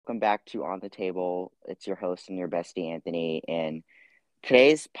welcome back to On the Table. It's your host and your bestie, Anthony. And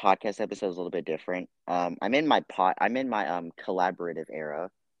today's podcast episode is a little bit different. I'm in my collaborative era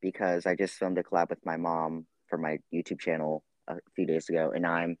because I just filmed a collab with my mom for my YouTube channel a few days ago, and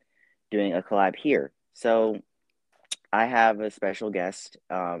I'm doing a collab here. So I have a special guest,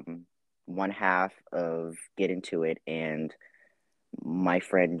 one half of Get Into It, and my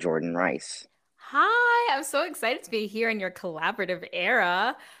friend Jordan Rice. Hi, I'm so excited to be here in your collaborative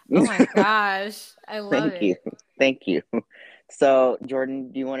era. Oh my gosh, I love Thank you. it. Thank you. So,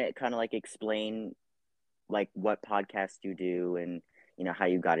 Jordan, do you want to kind of like explain like what podcast you do and how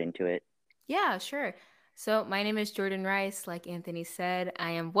you got into it? Yeah, sure. So, my name is Jordan Rice. Like Anthony said,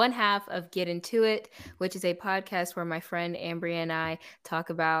 I am one half of Get Into It, which is a podcast where my friend Ambria and I talk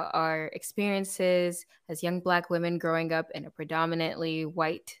about our experiences as young Black women growing up in a predominantly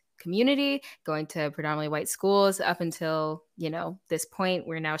white community, going to predominantly white schools up until, this point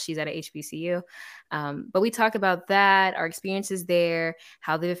where now she's at a HBCU. But we talk about that, our experiences there,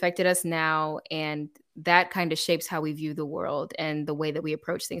 how they've affected us now, and that kind of shapes how we view the world and the way that we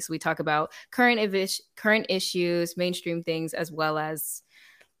approach things. So we talk about current issues, mainstream things, as well as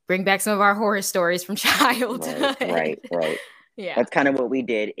bring back some of our horror stories from Right, childhood. right, right. Yeah. That's kind of what we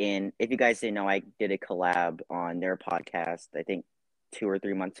did if you guys didn't know, I did a collab on their podcast, I think 2 or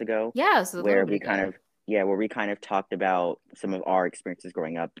 3 months ago, Yeah, so a little where bit we kind ago. of, yeah, where we kind of talked about some of our experiences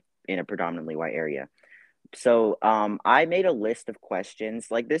growing up in a predominantly white area. So, I made a list of questions.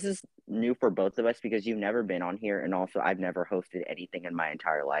 Like, this is new for both of us because you've never been on here, and also I've never hosted anything in my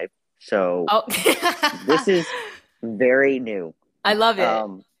entire life. So, Oh, this is very new. I love it.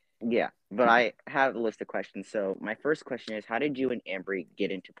 Um, yeah, but I have a list of questions. So, my first question is, how did you and Ambry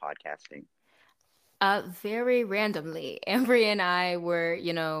get into podcasting? Very randomly, Ambry and I were,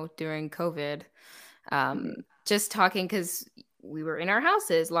 during COVID, um, Hmm. just talking because we were in our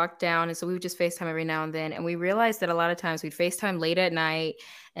houses locked down. And so we would just FaceTime every now and then. And we realized that a lot of times we'd FaceTime late at night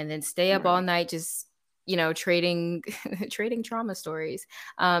and then stay up all Right. night, just, trading, trading trauma stories,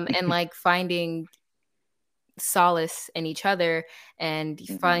 and like finding solace in each other and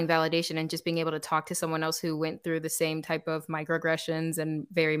Hmm. finding validation and just being able to talk to someone else who went through the same type of microaggressions and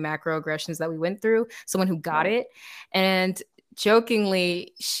very macroaggressions that we went through, someone who got Right. it. And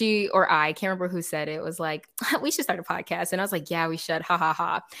jokingly, she or I can't remember who said it, was like, we should start a podcast. And I was like, yeah, we should. Ha ha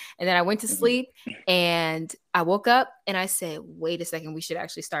ha. And then I went to Hmm. sleep and I woke up and I said, wait a second, we should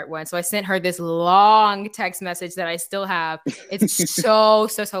actually start one. So I sent her this long text message that I still have. It's so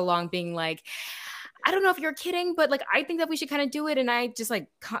long, being like, I don't know if you're kidding, but like, I think that we should kind of do it. And I just like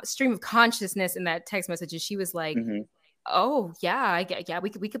stream of consciousness in that text message. And she was like, Hmm. oh yeah, yeah, we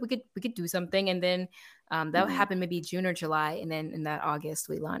could do something. And then that Hmm. happened maybe June or July. And then in that August,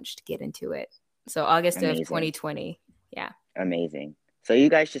 we launched Get Into It. So August of Amazing. 2020. Yeah. Amazing. So you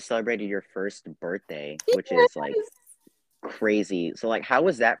guys just celebrated your first birthday, which is like Yes. crazy. So like, how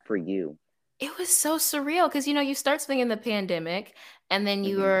was that for you? It was so surreal because you start something in the pandemic, and then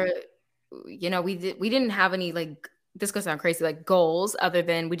you Hmm. were, we didn't have any, like, this gonna sound crazy, like goals other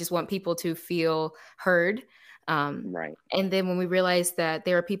than we just want people to feel heard. Um, Right. and then when we realized that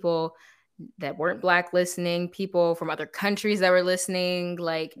there are people that weren't Black listening, people from other countries that were listening,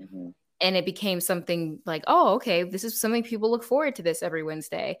 like, Hmm. and it became something like, oh, okay, this is something people look forward to this every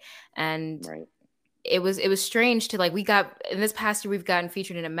Wednesday. And Right. it was strange to, like, we got in this past year, we've gotten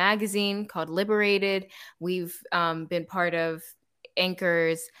featured in a magazine called Liberated. We've been part of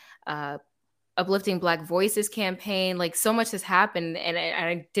Anchor's uh, Uplifting Black Voices campaign. Like, so much has happened, and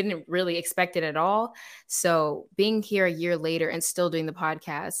I didn't really expect it at all. So being here a year later and still doing the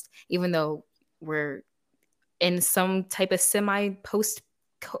podcast, even though we're in some type of semi post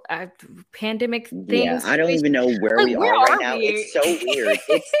pandemic Yeah, thing I don't situation, even know where like, we where are right are now. It's we? so weird.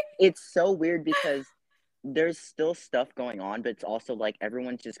 It's so weird because there's still stuff going on, but it's also like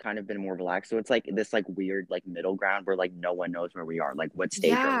everyone's just kind of been more relaxed. So it's like this like weird like middle ground where like no one knows where we are. Like what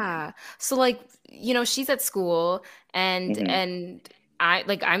stage are we Yeah. So, like, she's at school, and in?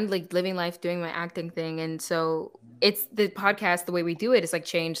 I'm like living life doing my acting thing. And so it's the podcast, the way we do it is like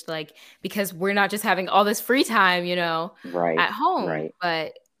changed, like, because we're not just having all this free time, Right, at home, right.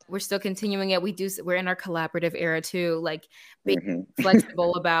 but we're still continuing it. We're in our collaborative era too, like being Hmm.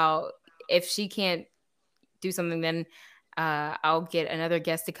 flexible about, if she can't do something, then I'll get another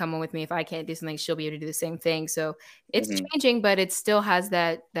guest to come on with me. If I can't do something, she'll be able to do the same thing. So it's Hmm. changing, but it still has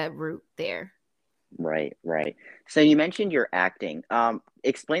that root there. Right, right. So you mentioned your acting.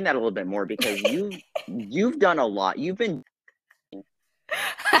 Explain that a little bit more because you've done a lot. You have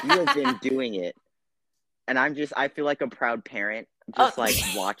been doing it, and I feel like a proud parent Oh. just like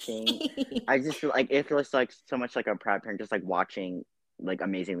watching. I just feel like it feels like so much like a proud parent just like watching like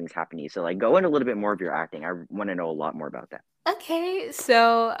amazing things happen to you. So like go into a little bit more of your acting. I want to know a lot more about that. Okay,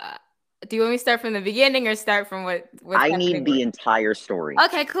 so do you want me to start from the beginning or start from what's I need happening? the entire story.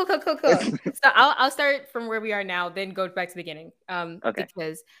 Okay, cool, cool, cool, cool. So I'll start from where we are now, then go back to the beginning. Okay.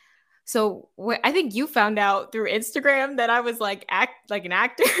 Because so I think you found out through Instagram that I was like like an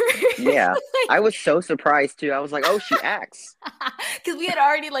actor. Yeah. I Like, was so surprised too. I was like, oh, she acts. because we had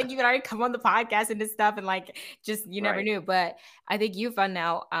already like you had already come on the podcast and this stuff, and like just you never Right. knew. But I think you found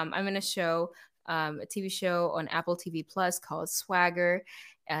out. I'm in a show, a TV show on Apple TV Plus called Swagger.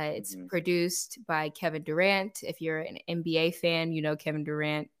 It's Mhm. produced by Kevin Durant. If you're an NBA fan, you know Kevin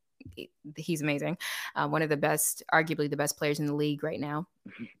Durant. He's amazing. One of the best, arguably the best players in the league right now.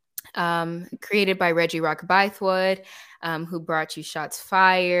 Created by Reggie Rock Bythewood, who brought you Shots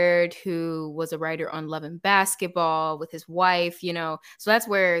Fired, who was a writer on Love and Basketball with his wife, you know. So that's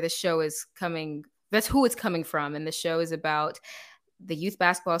where the show is coming. That's who it's coming from. And the show is about the youth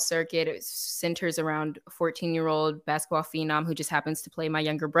basketball circuit. It centers around a 14-year-old basketball phenom who just happens to play my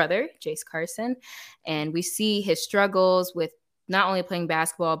younger brother, Jace Carson. And we see his struggles with not only playing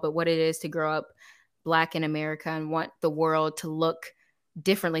basketball, but what it is to grow up Black in America and want the world to look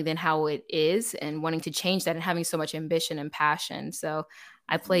differently than how it is and wanting to change that and having so much ambition and passion. So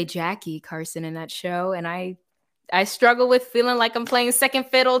I played Jackie Carson in that show, and I struggle with feeling like I'm playing second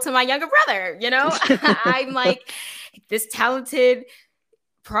fiddle to my younger brother, you know? I'm like this talented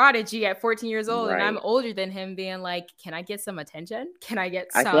prodigy at 14 years old, and I'm Right. older than him, being like, can I get some attention? Can I get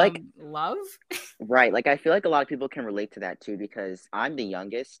I feel like some love? right. Like I feel like a lot of people can relate to that too because I'm the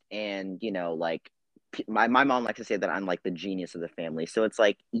youngest, and like my mom likes to say that I'm like the genius of the family. So it's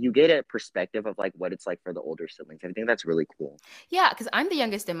like you get a perspective of like what it's like for the older siblings. I think that's really cool. Yeah, because I'm the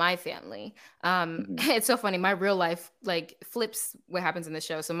youngest in my family. Hmm. It's so funny. My real life like flips what happens in the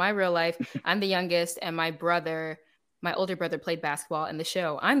show. So my real life, I'm the youngest, and my older brother played basketball in the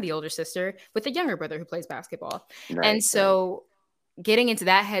show. I'm the older sister with a younger brother who plays basketball. And Right. Right. so getting into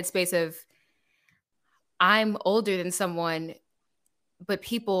that headspace of I'm older than someone, but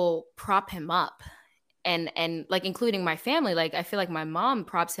people prop him up. And like including my family, like I feel like my mom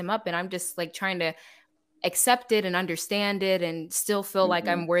props him up, and I'm just like trying to accept it and understand it and still feel like Hmm.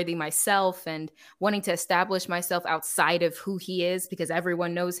 I'm worthy myself and wanting to establish myself outside of who he is because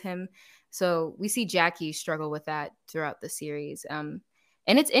everyone knows him. So we see Jackie struggle with that throughout the series. And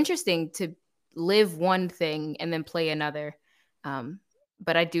it's interesting to live one thing and then play another. Um,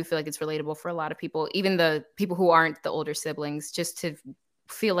 but I do feel like it's relatable for a lot of people, even the people who aren't the older siblings, just to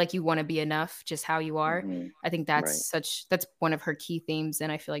feel like you want to be enough just how you are. Hmm. I think Right. that's one of her key themes, and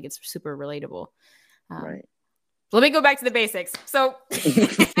I feel like it's super relatable. Um, Right. Let me go back to the basics. So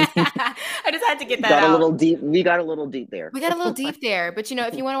I just had to get that Got a out. little deep. We got a little deep there. We got a little deep there, but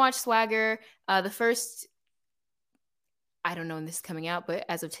if you want to watch Swagger, the first, I don't know when this is coming out, but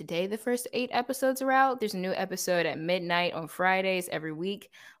as of today, the first 8 episodes are out. There's a new episode at midnight on Fridays every week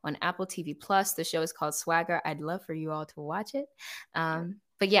on Apple TV Plus. The show is called Swagger. I'd love for you all to watch it.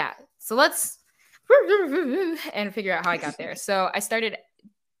 But yeah, so let's and figure out how I got there. So I started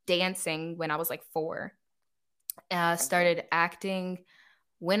dancing when I was like 4. Okay. Started acting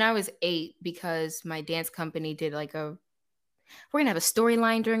when I was 8 because my dance company did like we're gonna have a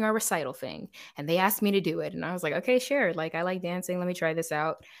storyline during our recital thing, and they asked me to do it, and I was like, okay, sure. Like I like dancing. Let me try this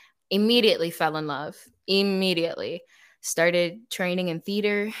out. Immediately fell in love. Immediately started training in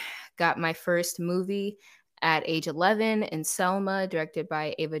theater. Got my first movie at age 11 in Selma, directed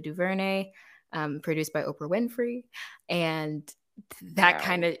by Ava DuVernay, produced by Oprah Winfrey, and that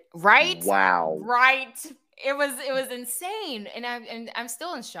kind Wow. of right, Wow. right. It was insane, and I'm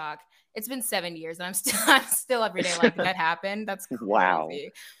still in shock. It's been 7 years, and I'm still every day like that happened. That's Wow.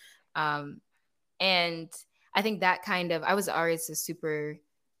 crazy. Um, and I think that kind of I was always a super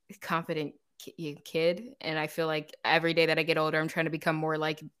confident kid, and I feel like every day that I get older, I'm trying to become more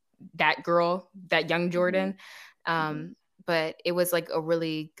like that girl, that young Hmm. Jordan. Hmm. But it was like a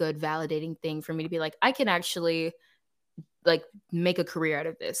really good validating thing for me to be like, I can actually like make a career out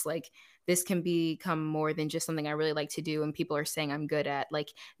of this. Like this can become more than just something I really like to do and people are saying I'm good at. Like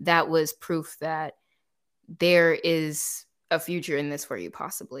that was proof that there is a future in this for you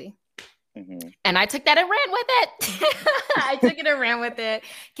possibly. Hmm. And I took that and ran with it. I took it and ran with it.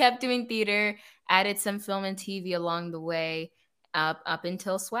 Kept doing theater, added some film and TV along the way, up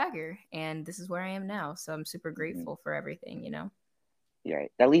until Swagger, and this is where I am now. So I'm super Hmm. grateful for everything. Yeah,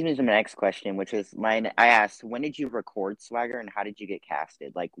 right. That leads me to my next question, which is mine. I asked, when did you record Swagger and how did you get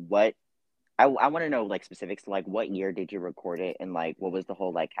casted? Like, what? I want to know like specifics. Like, what year did you record it, and like, what was the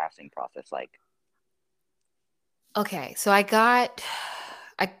whole like casting process like? Okay, so I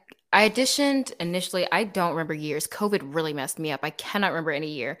I auditioned initially. I don't remember years. COVID really messed me up. I cannot remember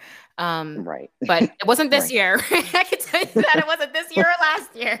any year. Right. But it wasn't this Right. year. I can tell you that it wasn't this year or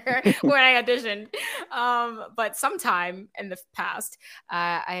last year when I auditioned. But sometime in the past,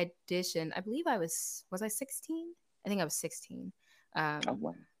 I auditioned. I believe was I 16? I think I was 16. Oh, Um,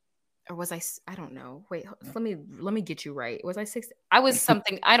 wow. or was I don't know. Wait, let me get you right. Was I 16? I was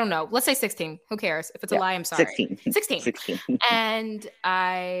something, I don't know. Let's say 16. Who cares? If it's a Yeah. lie, I'm sorry. 16. 16. 16. And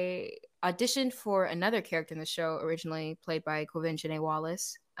I auditioned for another character in the show, originally played by Quvenzhané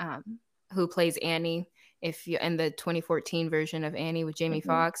Wallace, who plays Annie. If you in the 2014 version of Annie with Jamie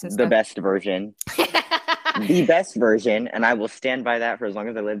Foxx and The stuff. best version. The best version, and I will stand by that for as long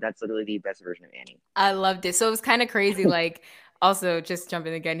as I live. That's literally the best version of Annie. I loved it. So it was kind of crazy. Like, also just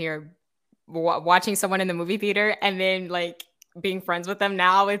jumping again here, watching someone in the movie theater and then like being friends with them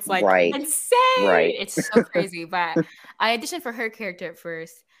now, it's like Right. insane. Right. It's so crazy. But I auditioned for her character at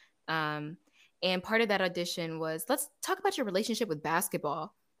first. Um, and part of that audition was, let's talk about your relationship with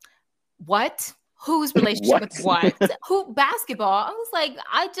basketball. What? Whose relationship with What? what? Who basketball? I was like,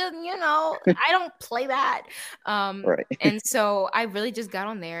 I just, I don't play that. Right. And so I really just got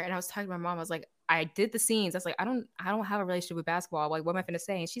on there and I was talking to my mom. I was like, I did the scenes. I was like, I don't have a relationship with basketball. Like, what am I gonna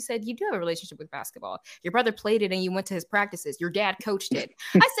say? And she said, you do have a relationship with basketball. Your brother played it and you went to his practices. Your dad coached it.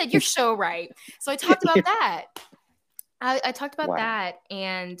 I said, you're so right. So I talked about that. I talked about Wow. that,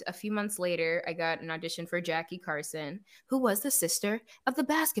 and a few months later, I got an audition for Jackie Carson, who was the sister of the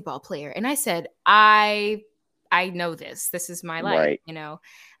basketball player. And I said, I know this. This is my life, Right. you know.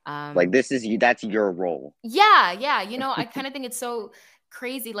 Like Um, this is you. That's your role. yeah, yeah. I kind of think it's so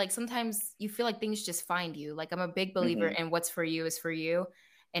crazy. Like sometimes you feel like things just find you. Like I'm a big believer Hmm. in what's for you is for you,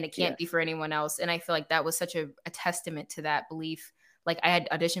 and it can't Yes. be for anyone else. And I feel like that was such a testament to that belief. Like I had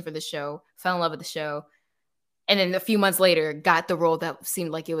auditioned for the show, fell in love with the show, and then a few months later got the role that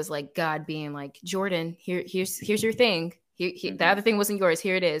seemed like it was like God being like, Jordan, here's your thing. The Hmm. other thing wasn't yours.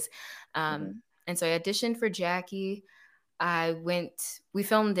 Here it is. Hmm. And so I auditioned for Jackie. We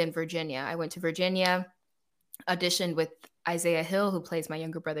filmed in Virginia. I went to Virginia, auditioned with Isaiah Hill, who plays my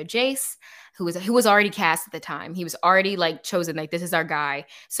younger brother Jace, who was already cast at the time. He was already like chosen, like this is our guy.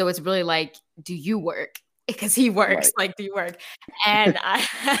 So it's really like, do you work? Because he works. Right. Like, do you work? And I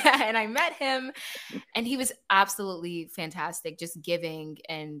and I met him, and he was absolutely fantastic, just giving,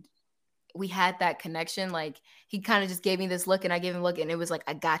 and we had that connection. Like he kind of just gave me this look and I gave him a look and it was like,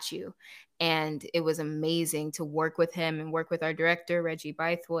 I got you. And it was amazing to work with him and work with our director, Reggie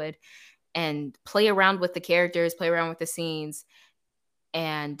Bythewood, and play around with the characters, play around with the scenes.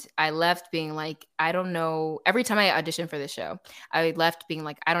 And I left being like, I don't know. Every time I auditioned for the show, I left being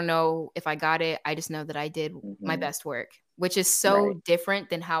like, I don't know if I got it. I just know that I did my Hmm. best work, which is so Right. different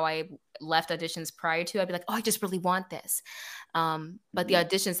than how I left auditions prior to. I'd be like, oh, I just really want this. But the Hmm.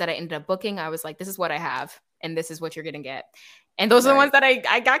 auditions that I ended up booking, I was like, this is what I have, and this is what you're gonna get. And those are the ones Right. that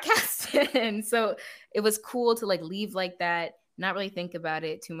I got cast in. So it was cool to like leave like that, not really think about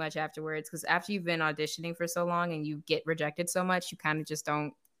it too much afterwards. Because after you've been auditioning for so long and you get rejected so much, you kind of just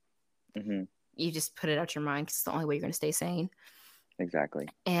don't, Hmm. you just put it out your mind because it's the only way you're going to stay sane. Exactly.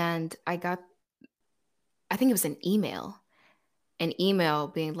 And I think it was an email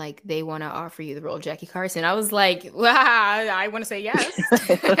being like, they want to offer you the role of Jackie Carson. I was like, wow, I want to say yes.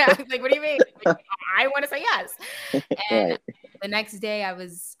 I was like, what do you mean? I want to say yes. And Right. the next day, I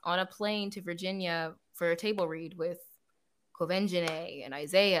was on a plane to Virginia for a table read with Quvenzhané and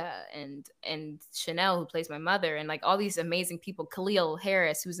Isaiah and Chanel, who plays my mother, and like all these amazing people. Khalil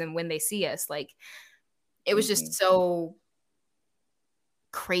Harris, who's in When They See Us. Like it was Hmm. just so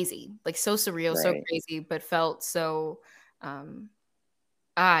crazy, like so surreal, so Right. crazy, but felt so. Um,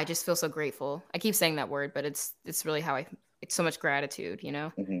 I just feel so grateful. I keep saying that word, but it's really how I. It's so much gratitude, you know.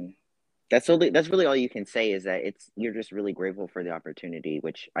 Hmm. That's really all you can say is that it's you're just really grateful for the opportunity,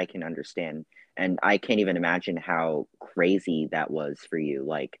 which I can understand, and I can't even imagine how crazy that was for you,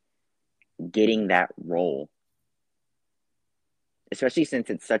 like getting that role, especially since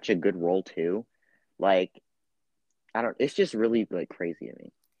it's such a good role too. Like I don't, it's just really like crazy to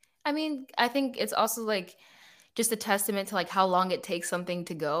me. I mean, I think it's also like just a testament to like how long it takes something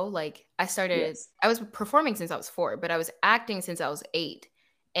to go. Like Yes. I was performing since I was 4, but I was acting since I was 8.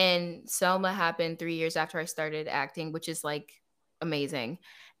 And Selma happened 3 years after I started acting, which is like amazing.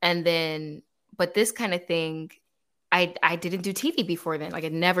 And then but this kind of thing, I didn't do TV before then. Like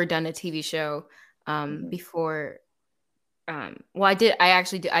I'd never done a TV show Hmm. before. Well, I did a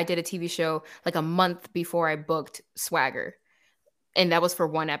TV show like a month before I booked Swagger, and that was for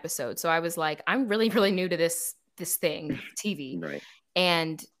one episode. So I was like, I'm really really new to this thing, TV, Right.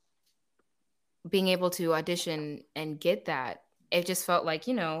 and being able to audition and get that, it just felt like,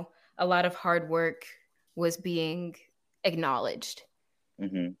 a lot of hard work was being acknowledged.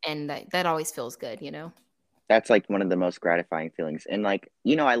 Hmm. And that always feels good, you know? That's like one of the most gratifying feelings. And like,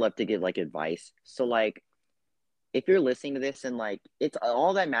 I love to give like advice. So like, if you're listening to this and like, it's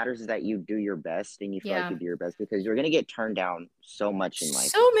all that matters is that you do your best and you feel like Yeah. you do your best, because you're gonna get turned down so much in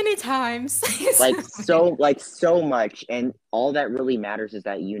life. So many times. Like So many. so much, and all that really matters is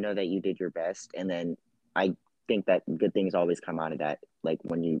that you know that you did your best. And then I think that good things always come out of that, like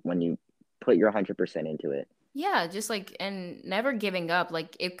when you put your 100% into it. Yeah, just like, and never giving up.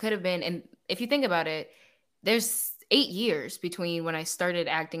 Like it could have been, and if you think about it, there's 8 years between when I started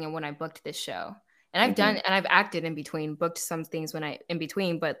acting and when I booked this show. And Hmm. I've acted in between, booked some things when I in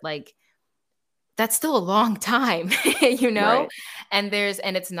between, but like that's still a long time, you know? Right. And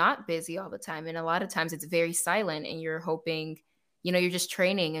it's not busy all the time. And a lot of times it's very silent and you're hoping, you're just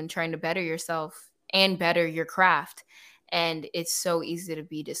training and trying to better yourself and better your craft. And it's so easy to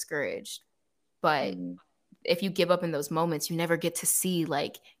be discouraged. But Hmm. if you give up in those moments, you never get to see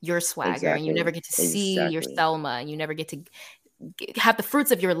like your swagger, and you never Exactly. get to see your Exactly. Selma, and you never get to have the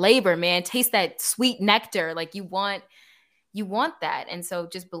fruits of your labor, man. Taste that sweet nectar. Like you want that. And so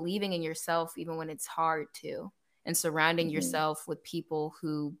just believing in yourself, even when it's hard to, and surrounding Hmm. yourself with people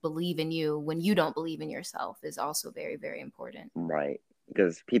who believe in you when you don't believe in yourself is also very, very important. Right.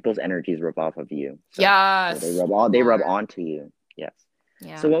 Because people's energies rub off of you. So they Yes. rub onto you. Yes. So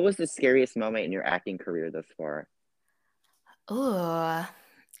Yeah. what was the scariest moment in your acting career thus far? Oh,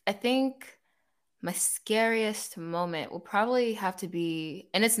 I think my scariest moment will probably have to be,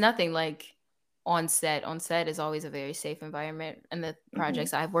 and it's nothing like on set. On set is always a very safe environment, and the Hmm.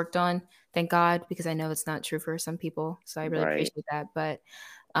 projects I've worked on, thank God, because I know it's not true for some people. So I really Right. appreciate that. But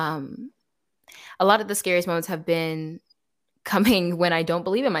um, a lot of the scariest moments have been coming when I don't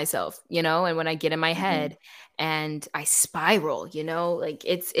believe in myself, and when I get in my Hmm. head and I spiral, like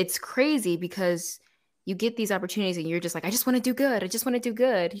it's crazy because you get these opportunities and you're just like, I just want to do good. I just want to do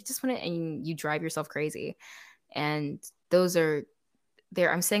good. You just want to, and you drive yourself crazy. And those are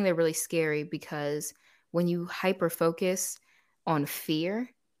I'm saying they're really scary because when you hyper focus on fear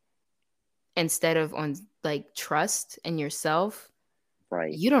instead of on like trust in yourself,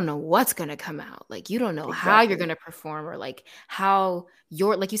 Right. you don't know what's going to come out. Like you don't know how you're going Exactly. to perform, or like how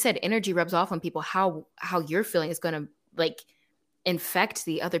your, like you said, energy rubs off on people, how you're feeling is going to like infect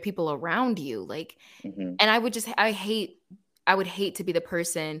the other people around you. Like, Hmm. and I would hate to be the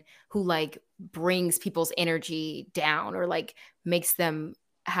person who like brings people's energy down or like makes them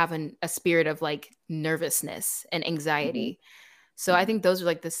have a spirit of like nervousness and Hmm. anxiety. So I Hmm. think those are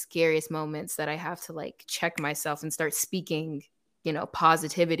like the scariest moments that I have to like check myself and start speaking,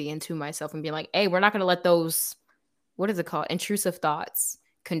 positivity into myself and being like, hey, we're not going to let those, what is it called? Intrusive thoughts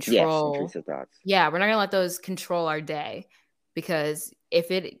Yes. control. Intrusive thoughts. Yeah, we're not going to let those control our day because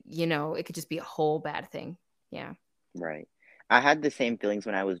if it, it could just be a whole bad thing. Yeah. Right. I had the same feelings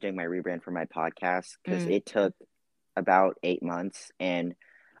when I was doing my rebrand for my podcast, because Mm, it took about 8 months, and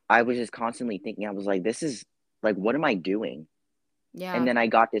I was just constantly thinking, I was like, this is like, what am I doing? And yeah. then I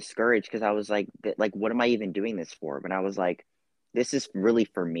got discouraged because I was like, like, what am I even doing this for? But I was like, this is really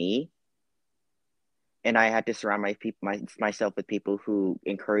for me. And I had to surround myself with people who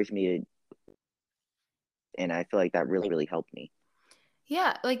encouraged me to, and I feel like that really, really helped me.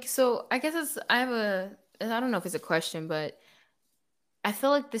 Yeah. Like, so I guess I don't know if it's a question, but I feel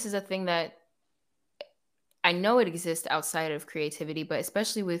like this is a thing that I know it exists outside of creativity, but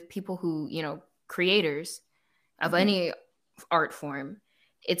especially with people who, creators of Hmm. any art form,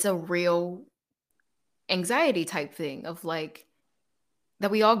 it's a real anxiety type thing of like that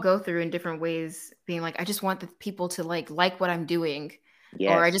we all go through in different ways, being like, I just want the people to like what I'm doing,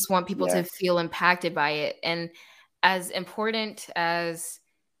 or I Yes. just want people to Yes. feel impacted by it. And as important as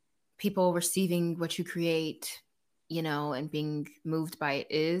people receiving what you create, and being moved by it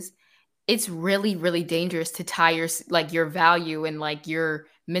is, it's really, really dangerous to tie your value and like your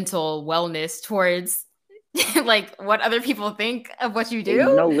mental wellness towards like what other people think of what you do.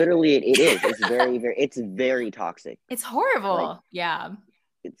 No, literally, it is. It's very, very, it's very toxic. It's Like, horrible. Yeah.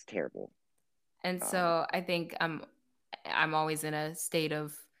 it's terrible. And Um, so I think I'm always in a state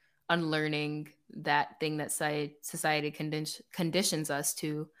of unlearning that thing that society conditions us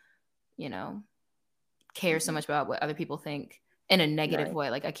to, you know, care so mhm. much about what other people think in a negative Right. way.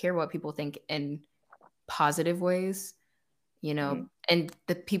 Like I care what people think in positive ways, Hmm. and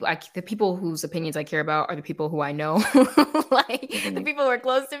the people whose opinions I care about are the people who I know, like the Hmm. people who are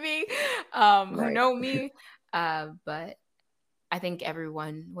close to me, who Right. know me. But I think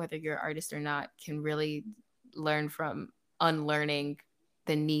everyone, whether you're an artist or not, can really learn from unlearning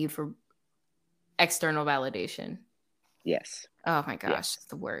the need for external validation. Yes. Oh my gosh, Yes. it's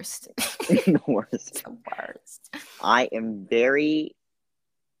the worst. The worst. It's the worst. I am very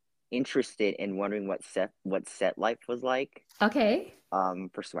interested in wondering what set life was like. Okay.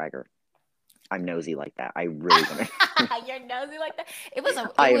 For Swagger. I'm nosy like that. I really want to. You're nosy like that. It was a.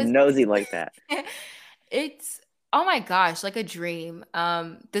 It I was. am nosy like that. It's oh my gosh, like a dream.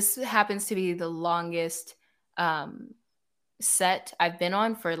 This happens to be the longest um set I've been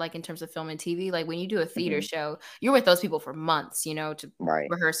on for like in terms of film and TV. Like when you do a theater Hmm. show, you're with those people for months, to Right.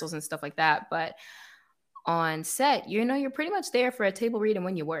 rehearsals and stuff like that. But on set, you're pretty much there for a table read and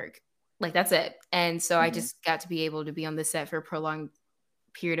when you work. Like that's it. And so I Hmm. just got to be able to be on the set for a prolonged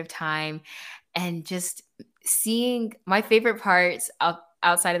period of time and just seeing my favorite parts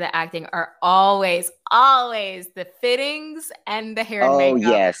outside of the acting are always the fittings and the hair and Oh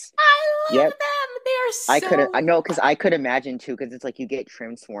makeup. yes. I love Yep. them. They are I could so I know because I could imagine too because it's like you get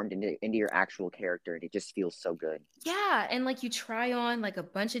transformed into your actual character and it just feels so good. yeah, and like you try on like a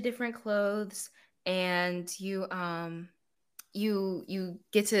bunch of different clothes and you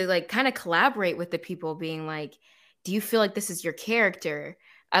get to like kind of collaborate with the people being like, do you feel like this is your character?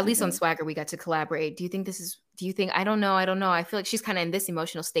 At least on Hmm. Swagger we got to collaborate. Do you think I don't know. I feel like she's kind of in this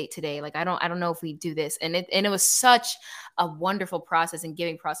emotional state today. Like I don't know if we do this. And it was such a wonderful process and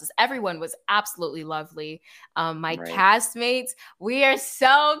giving process. Everyone was absolutely lovely. My Right. castmates, we are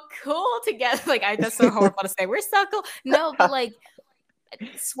so cool together. Like that's so horrible to say. We're so cool. No, but like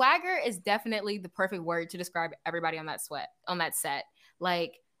swagger is definitely the perfect word to describe everybody on that set.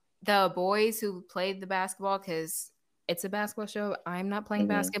 Like the boys who played the basketball, because it's a basketball show. I'm not playing Hmm.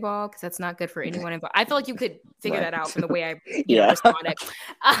 basketball because that's not good for anyone involved. I feel like you could figure Right. that out from the way I, Yeah. responded.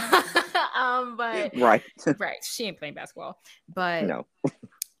 But Right. right, she ain't playing basketball. But No.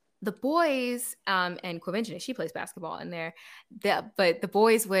 the boys, and Quinvention, she plays basketball in there. But the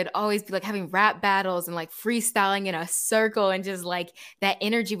boys would always be like having rap battles and like freestyling in a circle, and just like that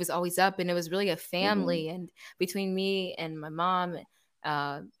energy was always up, and it was really a Hmm. family. And between me and my mom,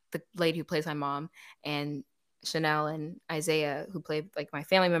 the lady who plays my mom, and Chanel and Isaiah, who played like my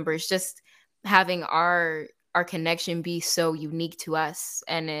family members, just having our connection be so unique to us,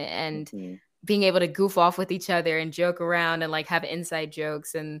 and Hmm. being able to goof off with each other and joke around and like have inside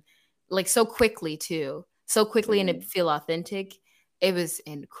jokes and like so quickly too. So quickly and it Hmm. feel authentic. It was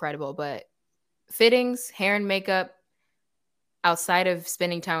incredible. But fittings, hair and makeup, outside of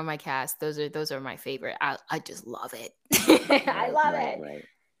spending time with my cast, those are my favorite. I just love it. I Right. love Right. it. Right.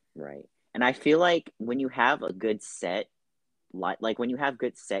 Right. And I feel like when you have a good set, like when you have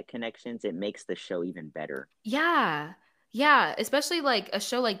good set connections, it makes the show even better. Yeah. Yeah. Especially like a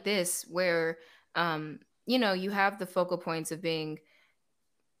show like this where you have the focal points of being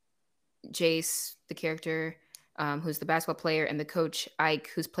Jace, the character, who's the basketball player, and the coach Ike,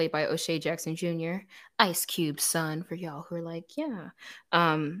 who's played by O'Shea Jackson Jr., Ice Cube's son. For y'all who are like, yeah.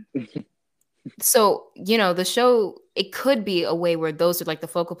 So the show, it could be a way where those are like the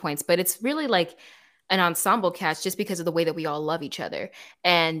focal points, but it's really like an ensemble cast just because of the way that we all love each other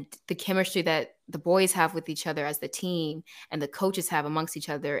and the chemistry that the boys have with each other as the team and the coaches have amongst each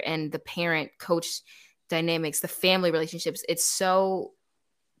other and the parent coach dynamics, the family relationships.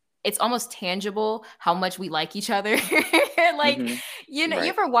 It's almost tangible how much we like each other. Like, Hmm. you Right.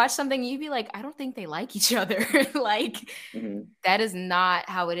 ever watch something and you'd be like, I don't think they like each other. Like, Hmm. that is not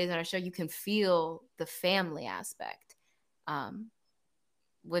how it is on our show. You can feel the family aspect, um,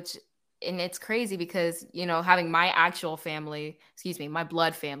 which, and it's crazy because, having my actual family, excuse me, my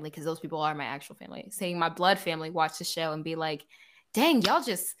blood family, because those people are my actual family, seeing my blood family watch the show and be like, dang, y'all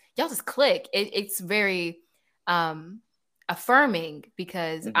just click. It's very, um, affirming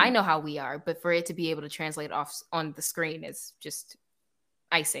because I Hmm. know how we are, but for it to be able to translate off on the screen is just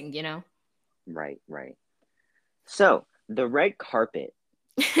icing. Right. Right. So the red carpet,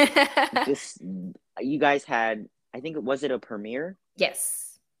 this you guys had, I think was it a premiere?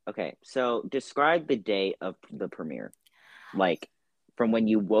 Yes. Okay, so describe the day of the premiere, like from when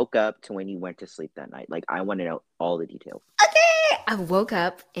you woke up to when you went to sleep that night. Like I want to know all the details. Okay. I woke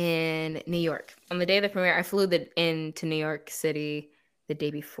up in New York on the day of the premiere. I flew into New York City the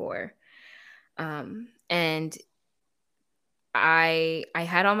day before, and I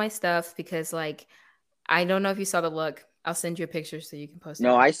had all my stuff because like I don't know if you saw the look. I'll send you a picture so you can post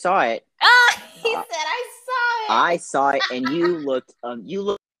No, it. I saw it. Ah, he Uh, said I saw I saw it, and you looked.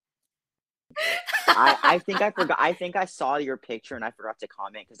 I it. think I forgot. I think I saw your picture, and I forgot to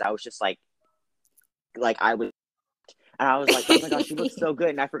comment because I was just like I was, and I was like, oh my gosh, you look so good,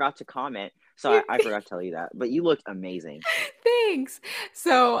 and I forgot to comment. So I forgot to tell you that, but you looked amazing. Thanks.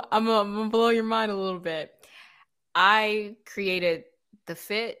 So I'm gonna blow your mind a little bit. I created the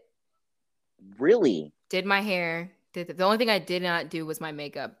fit, Really? did my hair, The only thing I did not do was my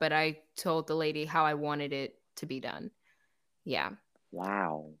makeup, but I told the lady how I wanted it to be done. Yeah.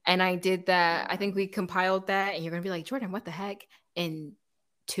 Wow. And I did that. I Wow. think we compiled that, and you're gonna be like, Jordan, what the heck? In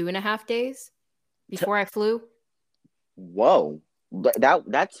 2.5 days T- before I flew, Whoa.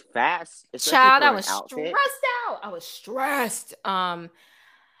 That's fast, especially child, I for an was outfit. stressed out. I was stressed.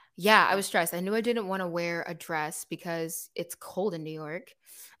 Yeah, I was stressed. I knew I didn't want to wear a dress because it's cold in New York.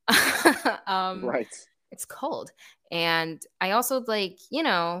 um, Right. it's cold. And I also like,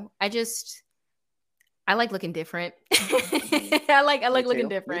 I like looking different. Hmm. I like Me looking too. Me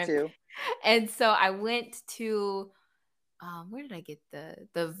different. too. And so I went to where did I get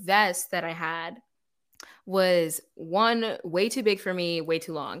the vest that I had was one way too big for me, way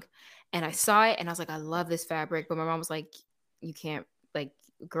too long. And I saw it and I was like, I love this fabric. But my mom was like, you can't, like,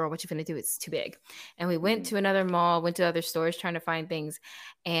 girl, what you finna do? It's too big. And we went Hmm. to another mall, went to other stores trying to find things.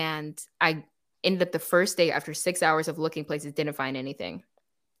 And I ended up the first day after 6 hours of looking places, didn't find anything.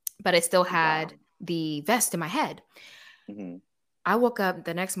 But I still had Wow. the vest in my head. Hmm. I woke up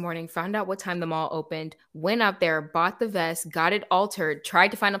the next morning, found out what time the mall opened, went up there, bought the vest, got it altered, tried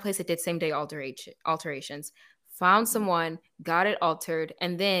to find a place that did same day alterations, found Hmm. someone, got it altered,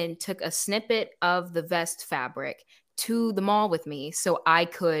 and then took a snippet of the vest fabric to the mall with me so I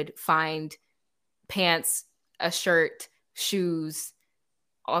could find pants, a shirt, shoes,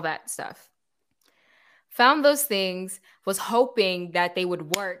 all that stuff. Found those things, was hoping that they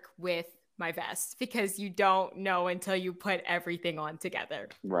would work with my vest because you don't know until you put everything on together.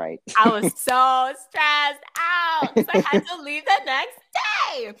 Right. I was so stressed out because I had to leave the next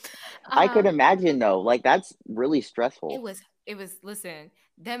day. I could Um, imagine though. Like that's really it stressful. was, listen,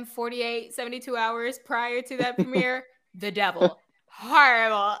 them 48, 72 hours prior to that premiere, the devil.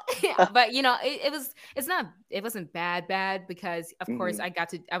 Horrible. But it wasn't bad because of course Hmm.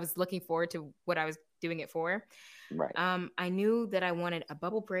 I was looking forward to what I was doing it for. Right. I knew that I wanted a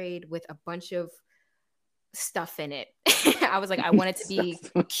bubble braid with a bunch of stuff in it. I was like, I want it to be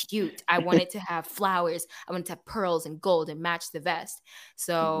cute. I want it to have flowers. I want it to have pearls and gold and match the vest. Hmm.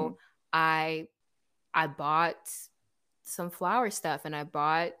 So I I bought some flower stuff and I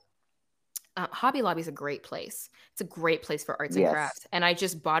bought Hobby Lobby is a great place. It's a great place for arts and Yes. crafts. And I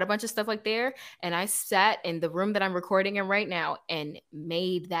just bought a bunch of stuff like there and I sat in the room that I'm recording in right now and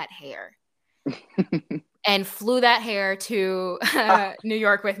made that hair and flew that hair to New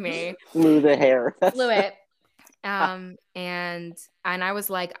York with me. Flew the hair. Flew it. And I was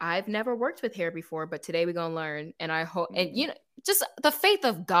like, I've never worked with hair before, but today we're gonna learn. And I hope, and Mhm. just the faith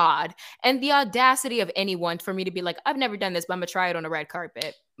of God and the audacity of anyone for me to be like, I've never done this, but I'm gonna try it on a red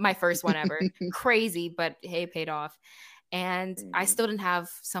carpet. My first one ever. Crazy, but hey, paid off. And I Mhm. still didn't have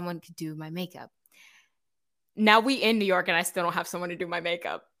someone to do my makeup. Now we in New York and I still don't have someone to do my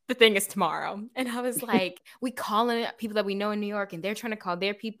makeup. The thing is tomorrow. And I was like, we calling people that we know in New York and they're trying to call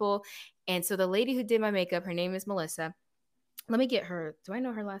their people. And so the lady who did my makeup, her name is Melissa. Let me get her. Do I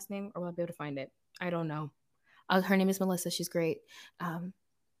know her last name or will I be able to find it? I don't know. Her name is Melissa. She's great. Um,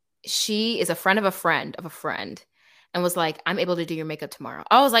 she is a friend of a friend and was like, I'm able to do your makeup tomorrow.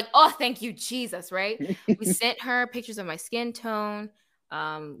 I was like, oh, thank you, Jesus, right? We sent her pictures of my skin tone,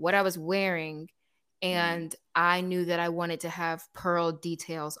 what I was wearing, Mhm. and I knew that I wanted to have pearl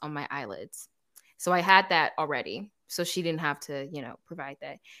details on my eyelids. So I had that already. So she didn't have to, provide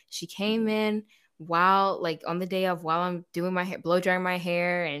that. She came Mhm. in like on the day of while I'm doing my hair, blow drying my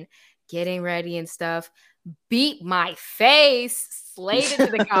hair and getting ready and stuff, beat my face, slayed it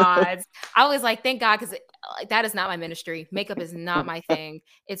to the gods. I was like, thank God, because that is not my ministry. Makeup is not my thing.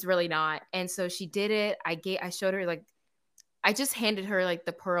 It's really not. And so she did it. I showed her like I just handed her like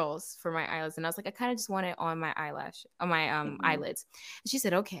the pearls for my eyelids, and I was like, I kind of just want it on my Mhm. eyelids. And she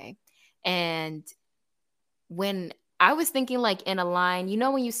said, okay. And when I was thinking like in a line,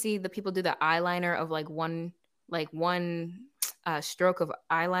 when you see the people do the eyeliner of like one stroke of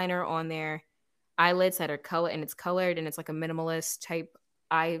eyeliner on their eyelids that are colored and it's colored and it's like a minimalist type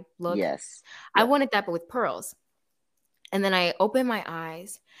eye look. Yes. I Yep. wanted that, but with pearls. And then I opened my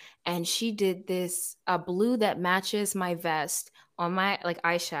eyes and she did this blue that matches my vest on my like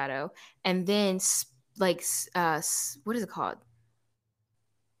eyeshadow. And then what is it called?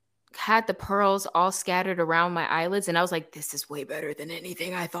 Had the pearls all scattered around my eyelids. And I was like, this is way better than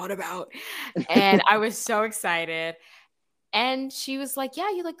anything I thought about. And I was so excited. And she was like,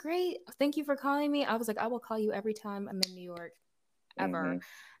 yeah, you look great. Thank you for calling me. I was like, I will call you every time I'm in New York, ever.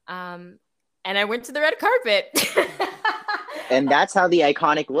 Mhm. Um, and I went to the red carpet. And that's how the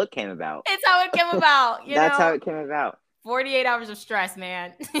iconic look came about. It's how it came about, That's how it came about. 48 hours of stress,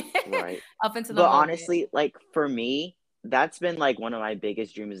 man. Right. Up until the But moment. honestly, like for me, that's been like one of my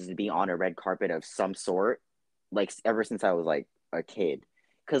biggest dreams is to be on a red carpet of some sort. like ever since I was like a kid.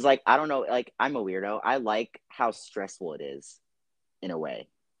 Cause like I don't know, like I'm a weirdo. I like how stressful it is in a way.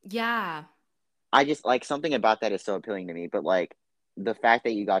 Yeah. I just like something about that is so appealing to me. But like the fact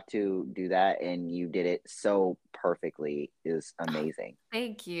that you got to do that and you did it so perfectly is Oh, amazing.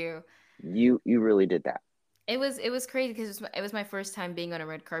 thank you. You really did that. It was crazy because it was my first time being on a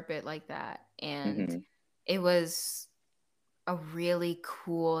red carpet like that, and Hmm. it was a really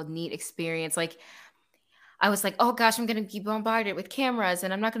cool, neat experience. Like I was like, oh gosh, I'm gonna be bombarded with cameras,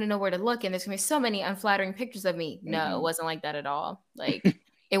 and I'm not gonna know where to look, and there's gonna be so many unflattering pictures of me. No, it Hmm. wasn't like that at all. Like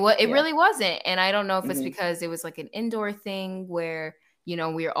it Yeah. really wasn't, and I don't know if it's Hmm. because it was like an indoor thing where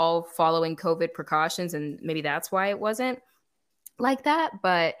we're all following COVID precautions, and maybe that's why it wasn't like that,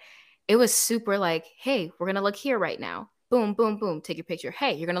 but it was super like, hey, we're gonna look here right now. Boom, boom, boom. Take your picture.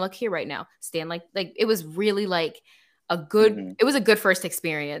 Hey, you're gonna look here right now. Stand like it was really like Hmm. it was a good first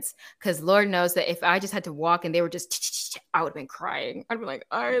experience because Lord knows that if I just had to walk and they were just I would have been crying. I'd be like,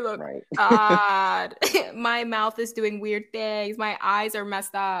 I look Right. odd. My mouth is doing weird things. My eyes are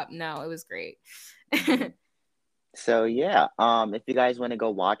messed up. No, it was great. Hmm. So yeah, if you guys want to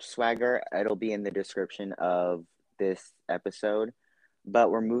go watch Swagger, it'll be in the description of this episode.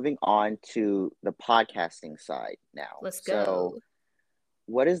 But we're moving on to the podcasting side now. Let's So, go.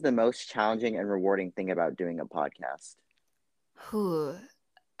 what is the most challenging and rewarding thing about doing a podcast? Whew.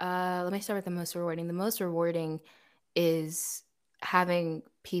 Let me start with the most rewarding. The most rewarding is having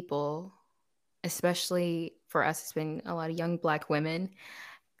people, especially for us, it's been a lot of young Black women,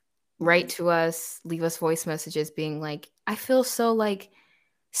 write Hmm. to us, leave us voice messages being like, I feel so like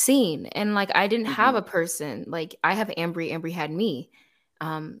seen. And like, I didn't have a Hmm. person. Like, I have Ambry, Ambry had me.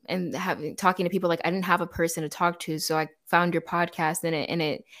 And having talking to people like I didn't have a person to talk to, so I found your podcast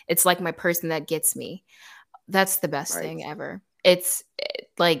and it's like my person that gets me. That's the best Right. thing ever. It's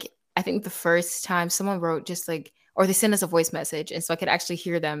like I think the first time someone wrote just like or they sent us a voice message and so I could actually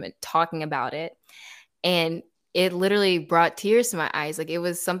hear them talking about it and it literally brought tears to my eyes. Like it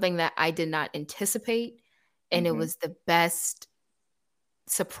was something that I did not anticipate and it Hmm. was the best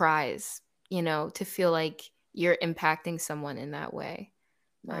surprise, to feel like you're impacting someone in that way.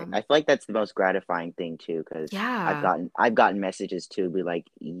 Right. I Um feel like that's the most gratifying thing too, because yeah. I've gotten messages too, be like,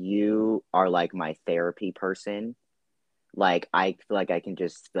 you are like my therapy person. Like I feel like I can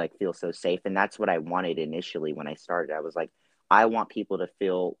just like feel so safe, and that's what I wanted initially when I started. I was like, I want people to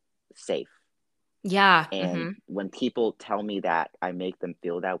feel safe. Yeah. And Mhm. when people tell me that I make them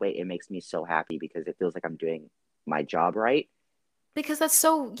feel that way, it makes me so happy because it feels like I'm doing my job right. Because that's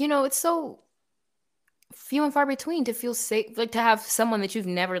so, it's so few and far between to feel safe, like to have someone that you've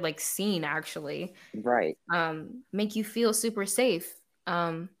never like seen actually Right. make you feel super safe.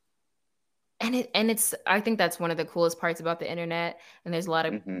 And it's I think that's one of the coolest parts about the internet, and there's a lot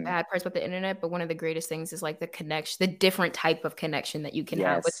of Hmm. bad parts about the internet, but one of the greatest things is like the connection, the different type of connection that you can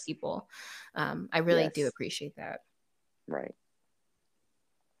have with Yes. people. I really do Yes. appreciate that. Right.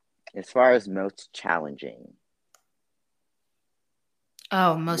 As far as most challenging,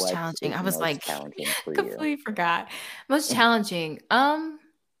 Oh, most what challenging. I is was most like challenging for you? completely forgot. Most challenging.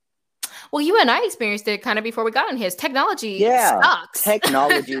 Well, you and I experienced it kind of before we got on his. Technology Yeah, sucks.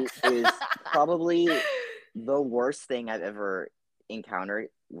 technology is probably the worst thing I've ever encountered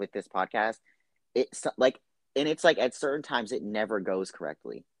with this podcast. It's like, and it's like at certain times it never goes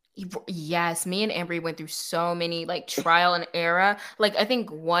correctly. Yes, me and Ambry went through so many like trial and error. Like I think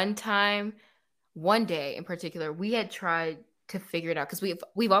one day in particular, we had tried to figure it out because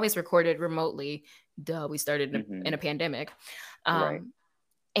we've always recorded remotely. Duh, we started in Hmm. a pandemic. Right. Um,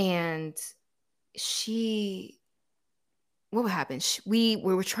 and she what would happen? We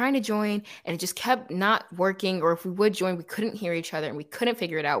were trying to join and it just kept not working, or if we would join, we couldn't hear each other and we couldn't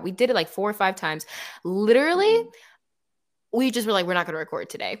figure it out. We did it like 4 or 5 times. Literally, Hmm. we just were like, we're not going to record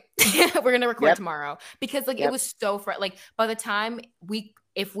today. We're going to record Yep. tomorrow because like it Yep. was so like by the time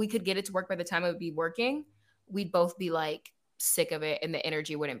if we could get it to work by the time it would be working, we'd both be like sick of it and the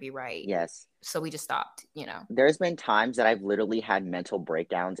energy wouldn't be right. Yes. So we just stopped. There's been times that I've literally had mental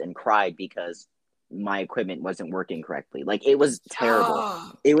breakdowns and cried because my equipment wasn't working correctly. Like it was terrible.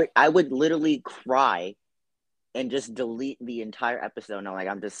 Stop. I would literally cry and just delete the entire episode. And I'm like,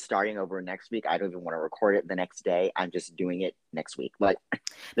 I'm just starting over next week. I don't even want to record it the next day. I'm just doing it next week. Like,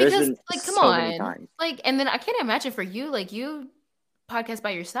 there's Because been like come so many on. times. Like and then I can't imagine for you like you podcast by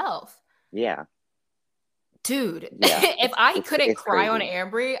yourself. Yeah, Dude, yeah. if I couldn't It's cry on crazy.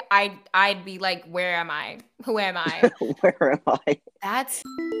 Ambry, I'd be like, where am I? Who am I? Where am I? That's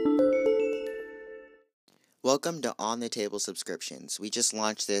Welcome to On the Table Subscriptions. We just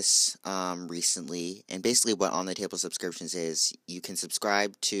launched this recently, and basically what On the Table Subscriptions is, you can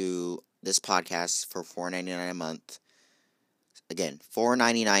subscribe to this podcast for $4.99 a month. Again,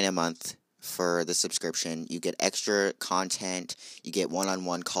 $4.99 a month for the subscription. You get extra content, you get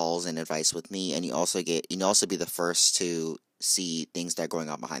one-on-one calls and advice with me, and you can also be the first to see things that are going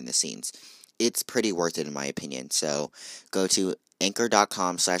on behind the scenes. It's pretty worth it in my opinion. So go to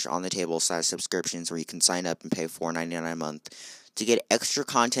anchor.com/onthetable/subscriptions where you can sign up and pay $4.99 a month to get extra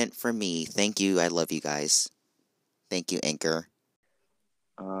content from me. Thank you. I love you guys. Thank you, Anchor.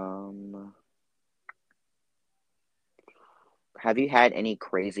 Have you had any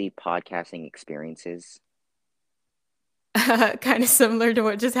crazy podcasting experiences? Kind of similar to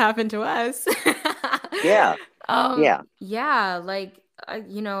what just happened to us. Yeah. Yeah, like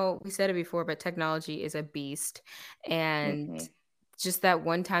we said it before, but technology is a beast. And just that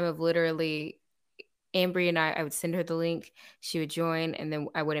one time of literally Ambry and I would send her the link, she would join, and then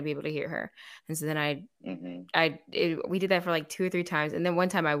I wouldn't be able to hear her. And so then we did that for like 2 or 3 times. And then one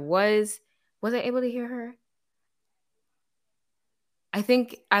time was I able to hear her? I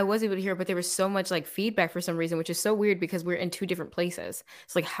think I was able to hear, but there was so much like feedback for some reason, which is so weird because we're in 2 different places.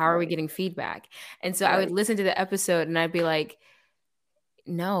 It's like, how are we getting feedback? And so I would listen to the episode and I'd be like,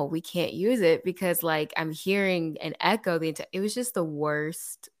 no, we can't use it because like I'm hearing an echo it was just the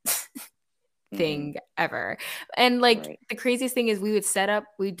worst thing ever. And like the craziest thing is we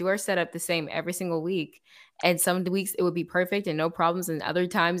do our setup the same every single week. And some weeks it would be perfect and no problems. And other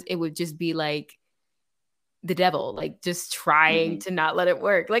times it would just be like the devil, like just trying to not let it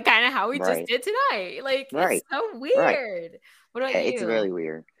work. Like kind of how we just did tonight. Like it's so weird. What about you? It's really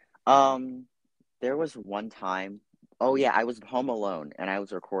weird. There was one time, I was home alone and I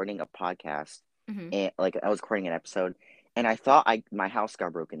was recording a podcast and like I was recording an episode and I thought my house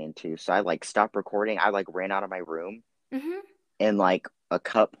got broken into. So I like stopped recording. I like ran out of my room and like a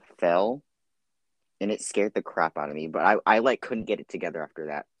cup fell and it scared the crap out of me. But I like couldn't get it together after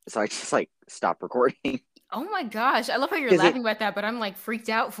that. So I just like stopped recording. Oh my gosh. I love how you're laughing about that, but I'm like freaked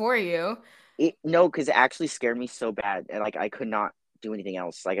out for you. No, because it actually scared me so bad. And like I could not do anything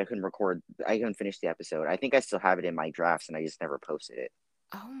else. Like I couldn't record. I couldn't finish the episode. I think I still have it in my drafts and I just never posted it.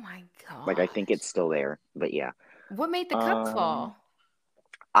 Oh my god. Like I think it's still there. But yeah. What made the cup fall?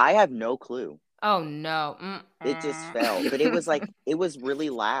 I have no clue. Oh no. It just fell. But it was like it was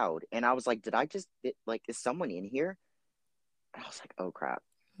really loud. And I was like, is someone in here? And I was like, oh crap.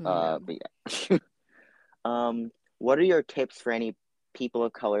 But yeah. What are your tips for any people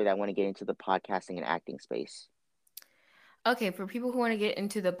of color that want to get into the podcasting and acting space? Okay, for people who want to get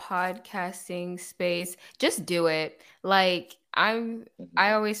into the podcasting space, just do it. Like I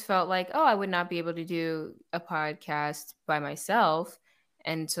always felt like, I would not be able to do a podcast by myself.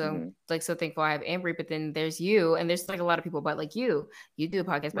 And so I'm like so thankful I have Ambry, but then there's you and there's like a lot of people, but like you do a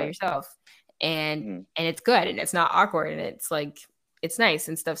podcast by yourself and it's good and it's not awkward and it's like it's nice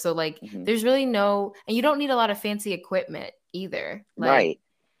and stuff. So like there's really and you don't need a lot of fancy equipment either. Like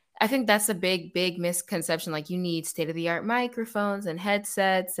I think that's a big misconception. Like you need state-of-the-art microphones and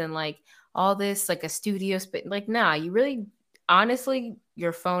headsets and like all this, like a studio space. Like, nah, you really, honestly,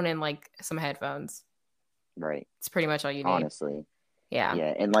 your phone and like some headphones. Right. It's pretty much all you need. Honestly. Yeah.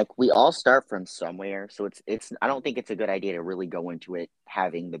 Yeah. And like we all start from somewhere. So it's I don't think it's a good idea to really go into it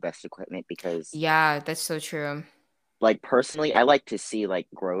having the best equipment because. Yeah, that's so true. Like personally, I like to see like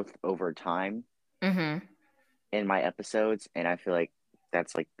growth over time in my episodes. And I feel like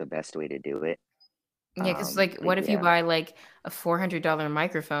that's like the best way to do it. Yeah, because like, what if you buy like a $400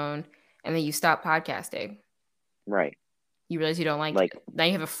 microphone and then you stop podcasting? Right. You realize you don't like it. Now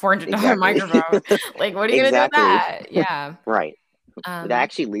you have a $400 microphone. Like, what are you gonna do with that? Yeah. Right. That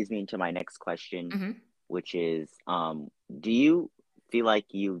actually leads me into my next question, which is, do you feel like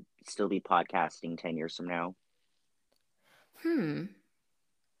you still be podcasting 10 years from now? 10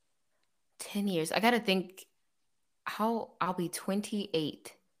 years. I gotta think how I'll be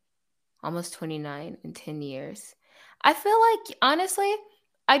 28, almost 29 in 10 years. I feel like honestly,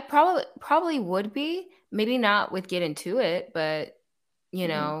 I probably would be. Maybe not with Get Into It, but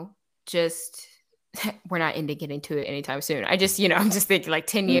just we're not into Get Into It anytime soon. I just, I'm just thinking like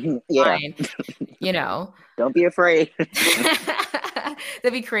 10 years. Fine, Don't be afraid.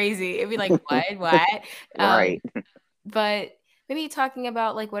 That'd be crazy. It'd be like, what? Right. But maybe talking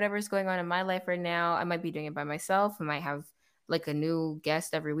about like whatever's going on in my life right now. I might be doing it by myself. I might have like a new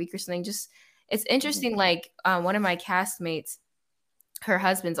guest every week or something. Just it's interesting. Like one of my castmates, her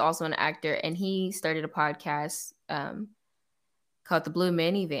husband's also an actor, and he started a podcast called The Blue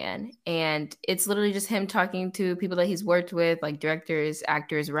Minivan. And it's literally just him talking to people that he's worked with, like directors,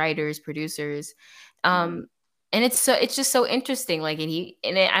 actors, writers, producers. Mhm. And it's just so interesting. Like,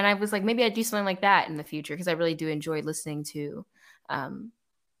 and I was like, maybe I'd do something like that in the future, because I really do enjoy listening to um,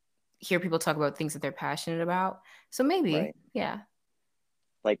 hear people talk about things that they're passionate about. So maybe, Right. yeah.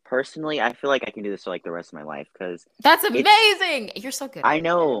 Like personally, I feel like I can do this for like the rest of my life because That's it's amazing. You're so good at I it.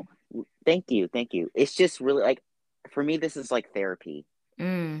 know. Thank you, thank you. It's just really like for me, this is like therapy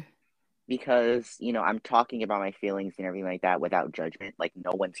Mm, because I'm talking about my feelings and everything like that without judgment. Like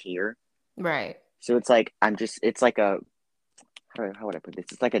no one's here, right. so it's like it's like a how would I put this?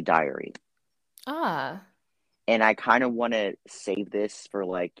 It's like a diary. Ah, And I kind of want to save this for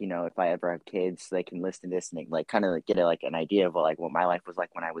like if I ever have kids, so they can listen to this and they, like kind of like, get like an idea of like what my life was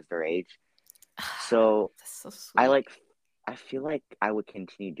like when I was their age. So that's so I sweet. like I feel like I would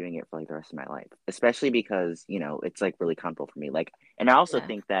continue doing it for like the rest of my life, especially because it's like really comfortable for me. Like, and I also Yeah.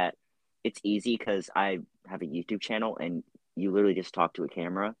 think that it's easy because I have a YouTube channel and you literally just talk to a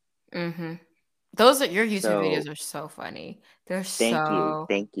camera. Mm-hmm. Those are your YouTube So videos are so funny. They're thank you, so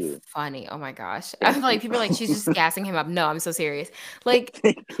thank you, funny. Oh my gosh. I'm thank like, you, people are like, she's just gassing him up. No, I'm so serious. Like,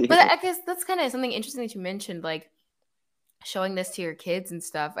 thank you. but I guess that's kind of something interesting that you mentioned, like showing this to your kids and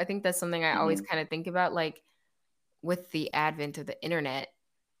stuff. I think that's something I always Hmm. kind of think about, like with the advent of the internet,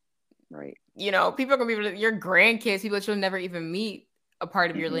 Right. people are gonna be able to, your grandkids, people that you'll never even meet, a part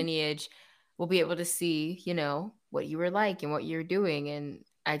of your Hmm. lineage, will be able to see, what you were like and what you're doing. And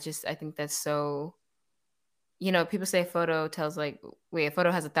I think that's so, people say a photo tells like, wait, a photo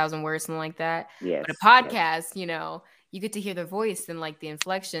has 1,000 words, something like that. But a Yes. Yes. podcast, you get to hear their voice and like the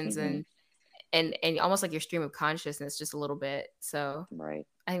inflections Hmm. and almost like your stream of consciousness just a little bit. So Right.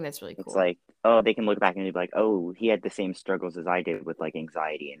 I think that's really It's cool. like, oh, they can look back and be like, oh, he had the same struggles as I did with like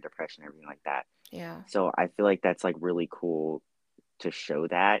anxiety and depression and everything like that. Yeah. So I feel like that's like really cool to show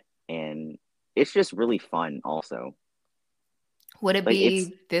that. And it's just really fun also. Would it Like it's,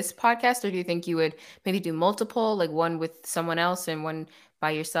 be this podcast, or do you think you would maybe do multiple, like one with someone else and one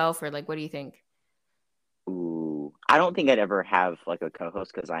by yourself, or like what do you think? ooh, I don't think I'd ever have like a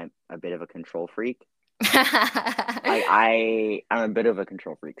co-host because I'm a bit of a control freak. Like I'm a bit of a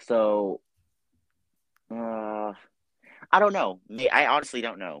control freak. So, uh, I don't know. I honestly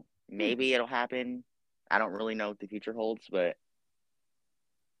don't know. Hmm. Maybe it'll happen. I don't really know what the future holds, but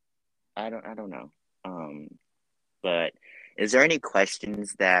I don't know. Um, but is there any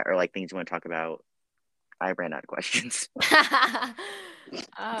questions that or like things you want to talk about? I ran out of questions.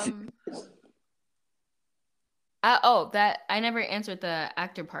 um that I never answered the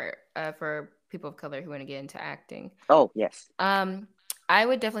actor part, for people of color who want to get into acting. Oh, yes. um I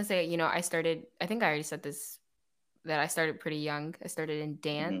would definitely say, I think I already said this, that I started pretty young. I started in Hmm.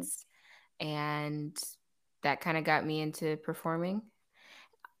 dance, and that kind of got me into performing.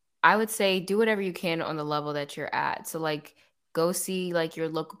 I would say do whatever you can on the level that you're at. So like go see like your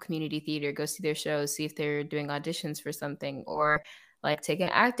local community theater, go see their shows, see if they're doing auditions for something, or like take an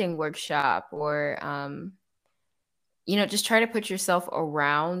acting workshop, or just try to put yourself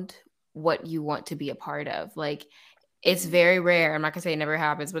around what you want to be a part of. Like it's Hmm. very rare. I'm not gonna say it never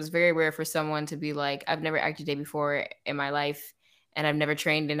happens, but it's very rare for someone to be like, I've never acted a day before in my life, and I've never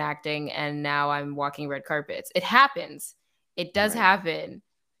trained in acting, and now I'm walking red carpets. It happens. It does Right. happen,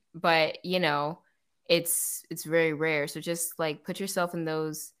 but it's very rare. So just like put yourself in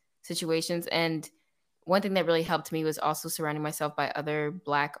those situations. And one thing that really helped me was also surrounding myself by other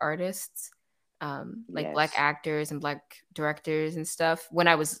Black artists, like Black Yes. actors and Black directors and stuff.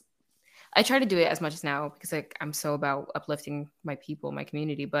 I try to do it as much as now, because like I'm so about uplifting my people, my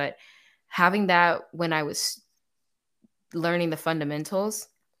community. But having that when I was learning the fundamentals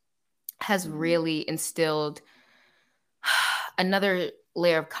has Hmm. really instilled another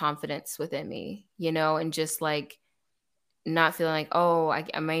layer of confidence within me, and just like not feeling like, oh,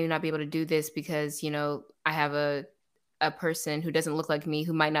 I may not be able to do this because, I have a person who doesn't look like me,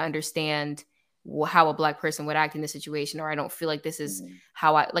 who might not understand how a Black person would act in this situation, or I don't feel like this is Hmm.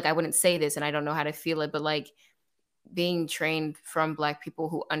 how I wouldn't say this and I don't know how to feel it. But like being trained from Black people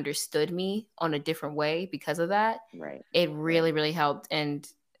who understood me on a different way because of that, Right. it Right. really, really helped. And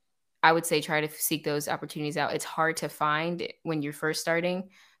I would say try to seek those opportunities out. It's hard to find when you're first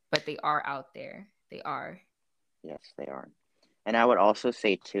starting, but they are out there. They are. Yes, they are. And I would also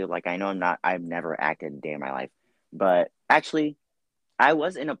say too, like I know I've never acted a day in my life, but actually I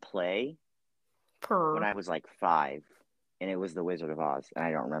was in a play when Per. I was like 5, and it was The Wizard of Oz, and I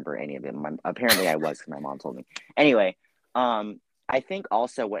don't remember any of it. Apparently, I was because my mom told me. Anyway, I think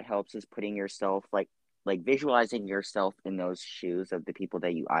also what helps is putting yourself like like visualizing yourself in those shoes of the people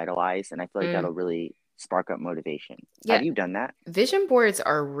that you idolize, and I feel like Mm. that'll really spark up motivation. Yeah, Have you done that? vision boards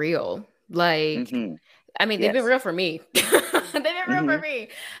are real. Like, Mm-hmm. I mean, they've been Yes. real for me. They've been real for Mm-hmm. me.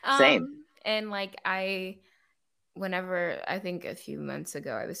 Same. And like whenever I think a few months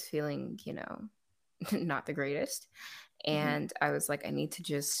ago, I was feeling, not the greatest. Mm-hmm. And I was like, I need to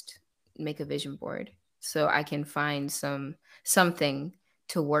just make a vision board so I can find something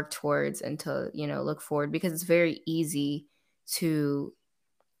to work towards and to, look forward, because it's very easy to,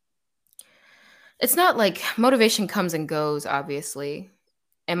 it's not like motivation comes and goes, obviously.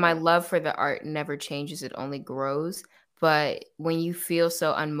 And my Right. love for the art never changes, it only grows. But when you feel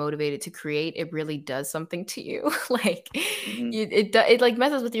so unmotivated to create, it really does something to you. Like Mm-hmm. it like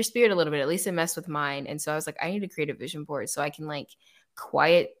messes with your spirit a little bit. At least it messed with mine. And so I was like, I need to create a vision board so I can like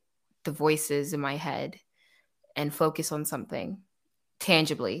quiet the voices in my head and focus on something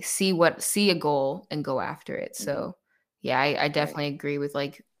tangibly. See a goal and go after it. Mm-hmm. So yeah, I Right. definitely agree with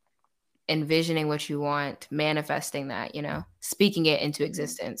like envisioning what you want, manifesting that, speaking it into Mm-hmm.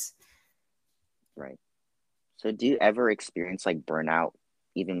 existence. Right. So do you ever experience like burnout,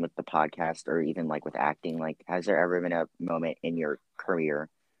 even with the podcast or even like with acting? Like, has there ever been a moment in your career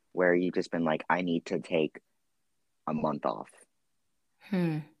where you've just been like, I need to take a month off?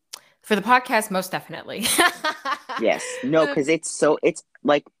 Hmm. For the podcast, most definitely. Yes. No, because it's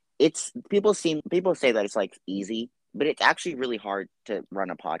like people say that it's like easy, but it's actually really hard to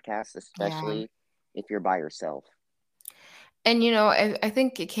run a podcast, Yeah. especially if you're by yourself. And I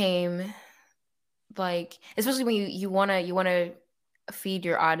think it came like, especially when you wanna feed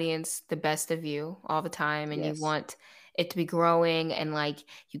your audience the best of you all the time, and you Yes. want it to be growing, and like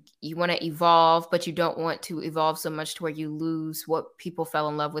you want to evolve, but you don't want to evolve so much to where you lose what people fell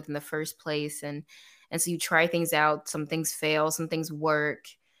in love with in the first place. And so you try things out, some things fail, some things work.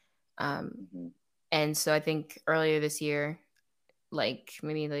 Um, Hmm. and so I think earlier this year, like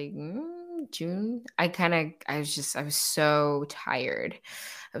maybe like June, I was so tired.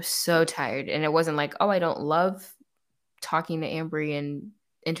 I was so tired. And it wasn't like, oh, I don't love talking to Ambry and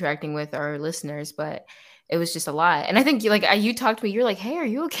interacting with our listeners, but it was just a lot. And I think you talked to me, you're like, hey, are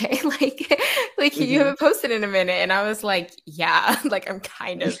you okay? Like you Hmm. haven't posted in a minute. And I was like, yeah, like I'm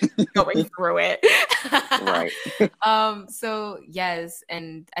kind of going through it. Right. So yes,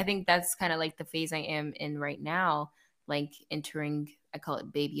 and I think that's kind of like the phase I am in right now, like entering, I call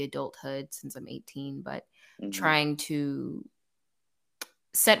it baby adulthood since I'm 18, but Hmm. trying to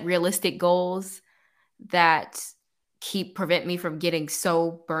set realistic goals that prevent me from getting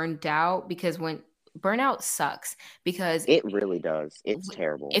so burned out, because when burnout sucks, because It really does. It's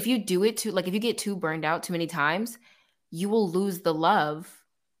terrible. if you do it too, like if you get too burned out too many times, you will lose the love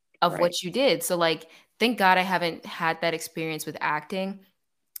of Right. what you did. So like, thank God I haven't had that experience with acting.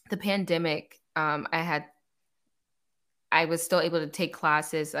 The pandemic, I was still able to take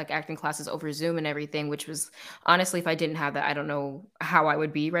classes, like acting classes over Zoom and everything, which was honestly, if I didn't have that, I don't know how I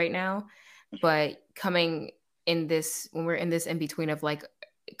would be right now. But coming in this, when we're in this in between of like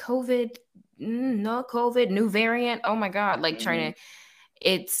COVID, no COVID, new variant, oh my God, like Hmm. trying to,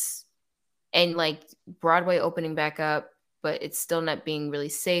 it's, and like Broadway opening back up, but it's still not being really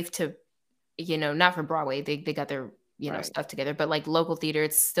safe to, not for Broadway. They got their, Right. stuff together, but like local theater,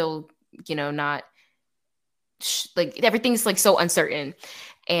 it's still, not like everything's like so uncertain.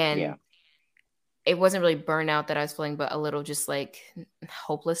 Yeah. And it wasn't really burnout that I was feeling, but a little just like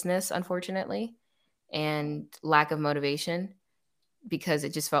hopelessness, unfortunately, and lack of motivation, because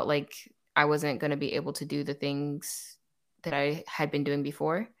it just felt like I wasn't going to be able to do the things that I had been doing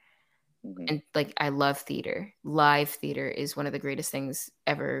before. Hmm. And like, I love theater. Live theater is one of the greatest things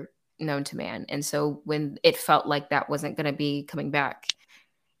ever known to man. And so when it felt like that wasn't going to be coming back,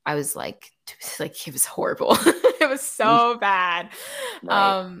 I was like it was horrible. It was so bad.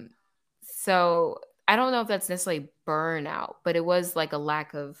 Right. Um, so I don't know if that's necessarily burnout, but it was like a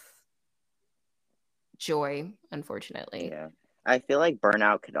lack of joy, unfortunately. Yeah. I feel like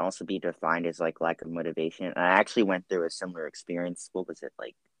burnout could also be defined as like lack of motivation. And I actually went through a similar experience. What was it,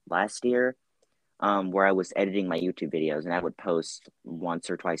 like last year? Where I was editing my YouTube videos and I would post once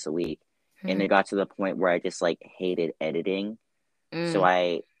or twice a week. And Mhm. it got to the point where I just like hated editing. So Mm.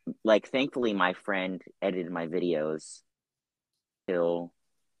 I like thankfully my friend edited my videos till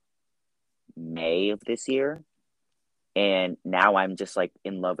May of this year. And now I'm just like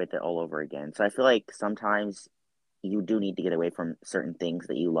in love with it all over again. So I feel like sometimes you do need to get away from certain things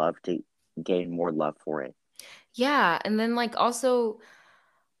that you love to gain more love for it. Yeah, and then like also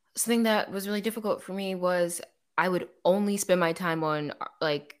something that was really difficult for me was I would only spend my time on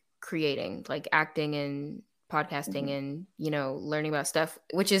like creating, like acting and podcasting Mhm. and, learning about stuff,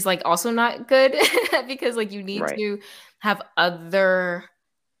 which is like also not good because like you need Right. to have other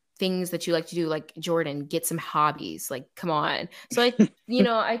things that you like to do, like Jordan, get some hobbies. Like, come on. So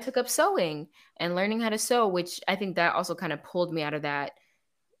I took up sewing and learning how to sew, which I think that also kind of pulled me out of that,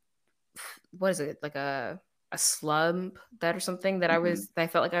 what is it, like a slump that or something that Mhm. I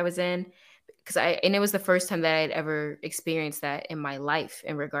felt like I was in, because it was the first time that I'd ever experienced that in my life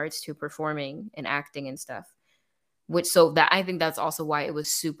in regards to performing and acting and stuff. Which, so that, I think that's also why it was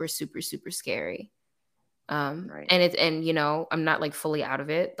super, super, super scary. Right. And I'm not like fully out of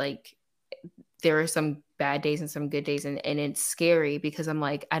it. Like, there are some bad days and some good days, and it's scary because I'm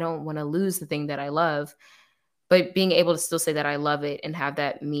like, I don't want to lose the thing that I love. But being able to still say that I love it and have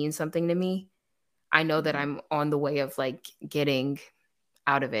that mean something to me, I know that Mhm. I'm on the way of like getting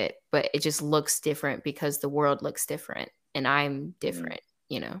out of it, but it just looks different because the world looks different and I'm Mhm. different.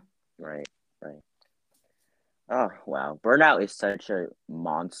 Right. Right. Oh wow, burnout is such a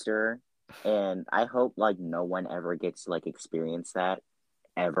monster, and I hope like no one ever gets to like experience that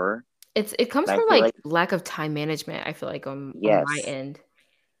ever. It comes And I from feel like like lack of time management, I feel like on my yes, end.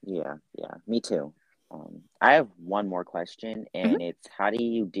 yeah, yeah, me too. I have one more question, Mhm. and it's how do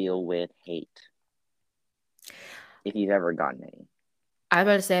you deal with hate if you've ever gotten any? I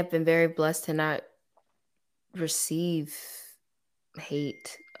about to say I've been very blessed to not receive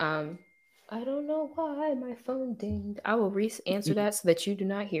hate. I don't know why my phone dinged. I will answer that so that you do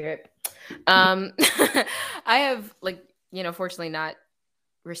not hear it. Um, I have like, fortunately not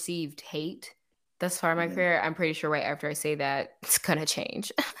received hate thus far in my Mhm. career. I'm pretty sure right after I say that, it's gonna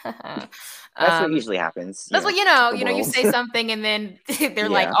change. That's what um, usually happens, that's what the you world. say something and then they're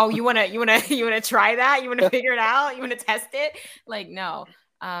like, Yeah, "Oh, you wanna try that? You wanna figure it out? You wanna test it?" Like, no.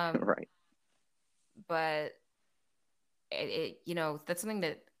 Um, right. but that's something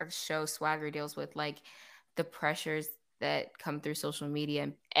that our show Swagger deals with, like the pressures that come through social media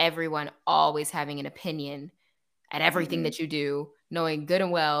and everyone always having an opinion at everything Hmm. that you do, knowing good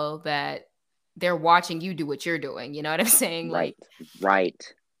and well that they're watching you do what you're doing. You know what I'm saying? Like,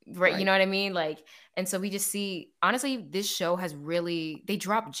 Right, right, right, you right. know what I mean? Like, and so we just see, honestly, this show has really, they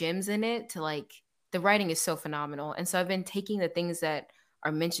drop gems in it to like, the writing is so phenomenal. And so I've been taking the things that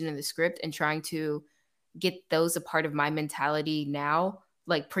are mentioned in the script and trying to get those a part of my mentality now,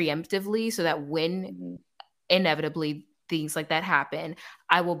 like preemptively, so that when Hmm. inevitably things like that happen,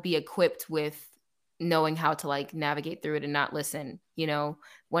 I will be equipped with knowing how to like navigate through it and not listen.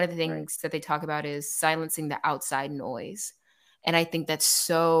 One of the Right. things that they talk about is silencing the outside noise. And I think that's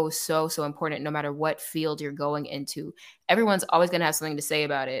so, so, so important no matter what field you're going into. Everyone's always going to have something to say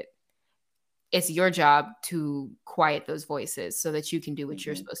about it. It's your job to quiet those voices so that you can do what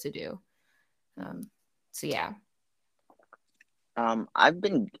you're Hmm. supposed to do. Hmm. Um, so, yeah.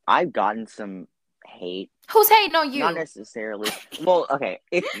 I've gotten some hate, Who's hating on not you? necessarily. Well, okay.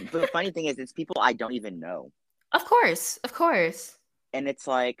 It's the funny thing is, it's people I don't even know, Of course. Of course. and it's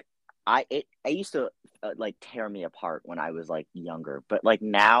like I used to like tear me apart when I was like younger, but like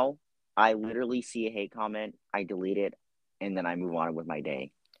now I literally see a hate comment, I delete it, and then I move on with my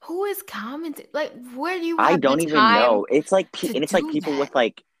day. Who is commenting? Like, where do you I have the don't even time know. It's like to and it's like do people that? with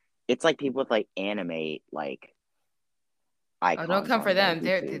like it's like people with like anime like Oh, don't icons come for on like them.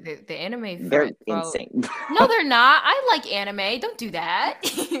 They're YouTube. the anime They're follow. insane. No, they're not. I like anime. Don't do that.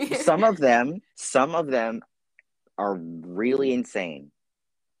 Some of them are really insane.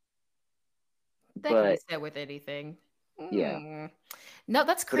 That can be But said with anything. yeah, Mm. No,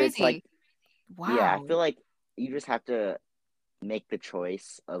 that's but it's like crazy. yeah, I Wow. feel like you just have to make the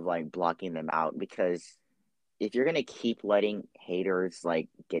choice of like blocking them out because if you're gonna keep letting haters like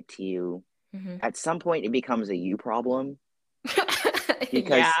get to you, Mhm. at some point it becomes a you problem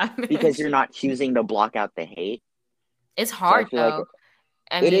Yeah. because you're not choosing to block out the hate. It's So I hard feel like though.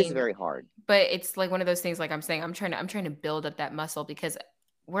 I it is mean, very hard. but it's like one of those things, like I'm saying, I'm trying to build up that muscle because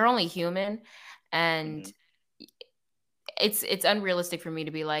we're only human, and Hmm. it's unrealistic for me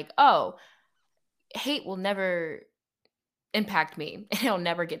to be like, "Oh, hate will never impact me. It'll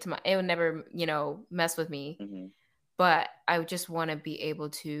never, mess with me." Hmm. But I would just want to be able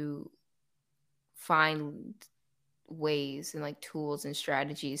to find ways and like tools and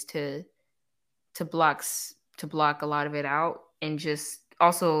strategies to block a lot of it out, and just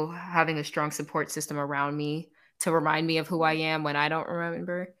also having a strong support system around me to remind me of who I am when I don't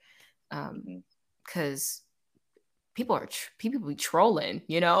remember. Um, Hmm. because people be trolling,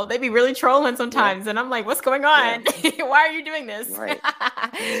 they be really trolling Yeah, sometimes, and I'm like, what's going yeah, on? Why are you doing this? right.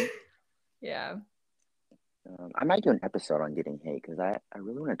 Yeah. I might do an episode on getting hate because I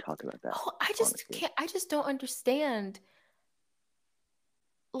really want to talk about that, Oh, I just honestly. can't. I just don't understand,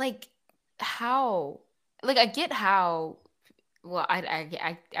 like, how. like I get how. Well,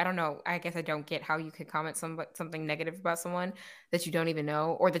 I don't know. I guess I don't get how you could comment something negative about someone that you don't even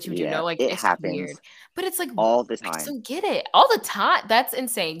know or that you do Yeah, know. Like it it's just weird. happens But it's like all the I just time. don't get it all the time. That's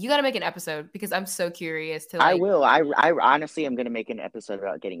insane. You got to make an episode because I'm so curious to I like. will. I honestly am gonna make an episode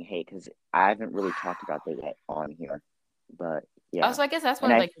about getting hate because I haven't really talked about that yet on here. But yeah, Also, I guess that's one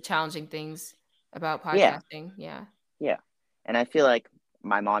and of I like the challenging things about yeah podcasting. Yeah. yeah, and I feel like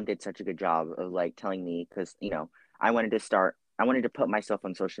my mom did such a good job of like telling me because I wanted to put myself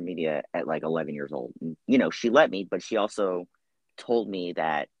on social media at like 11 years old. And, she let me, but she also told me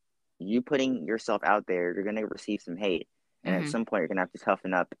that you putting yourself out there, you're gonna receive some hate, and at Mm-hmm. some point you're gonna have to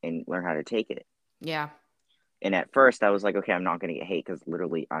toughen up and learn how to take it. Yeah. And at first I was like, okay, I'm not gonna get hate because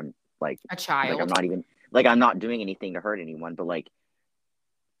literally I'm A like I'm child. not even like I'm not doing anything to hurt anyone, but like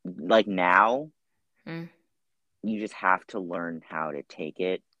now Mm. you just have to learn how to take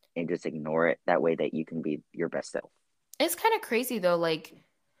it and just ignore it. That way that you can be your best self. It's kind of crazy though. Like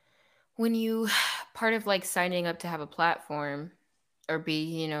when you part of like signing up to have a platform or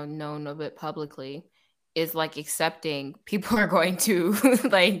be known a bit publicly is like accepting people are going to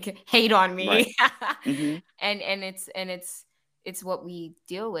like hate on Right. me Mm-hmm. and it's what we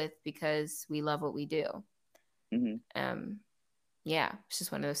deal with because we love what we do. Mm-hmm. um yeah, it's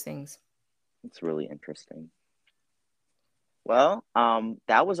just one of those things. It's really interesting. Well,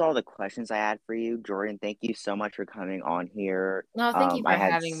 that was all the questions I had for you, Jordan. Thank you so much for coming on here. No, thank you I for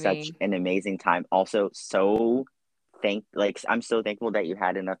had having such me. an amazing time. Also, I'm so thankful that you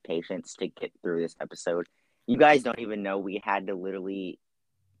had enough patience to get through this episode. You guys don't even know we had to literally.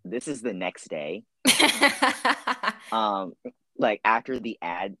 This is the next day. Um, like after the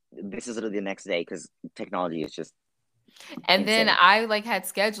ad, this is literally the next day because technology is just And then insane. I like had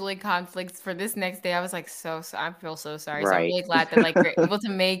scheduling conflicts for this next day. I was like, so I feel so sorry. So I'm Right. really glad that like we're able to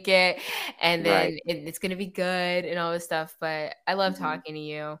make it, and Right. then it's gonna be good and all this stuff. But I love Hmm. talking to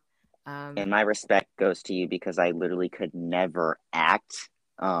you. And my respect goes to you because I literally could never act.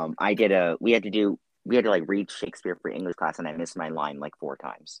 We had to like read Shakespeare for English class, and I missed my line like 4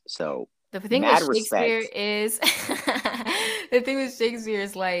 times. So The thing with mad Shakespeare respect. is the thing with Shakespeare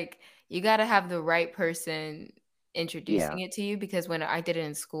is like you got to have the right person Yeah. introducing it to you because when I did it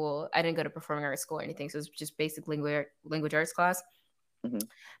in school, I didn't go to performing arts school or anything, so it was just basic language arts class. Hmm.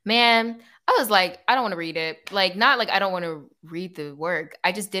 Man, I was like, I don't want to read it. Like, not like I don't want to read the work.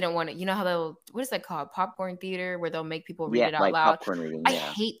 I just didn't want to. You know how what is that called? Popcorn theater, where they'll make people read Yeah, it out like loud. popcorn reading. I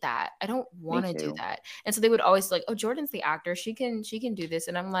Yeah, hate that. I don't me want to do too. that. And so they would always like, oh, Jordan's the actor. She can do this.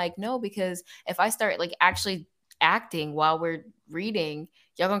 And I'm like, no, because if I start like actually acting while we're reading,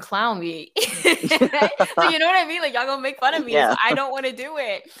 y'all gonna clown me. Like, you know what I mean? Like y'all gonna make fun of me. So Yeah. I don't want to do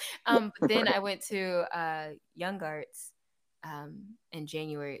it. But then I Right. went to Young Arts in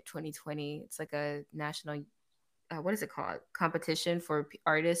January 2020. It's like a national, what is it called? Competition for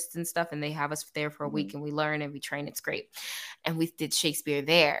artists and stuff. And they have us there for a Hmm. week and we learn and we train. It's great. And we did Shakespeare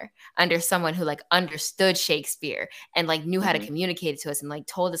there under someone who like understood Shakespeare and like knew how to Hmm. communicate it to us and like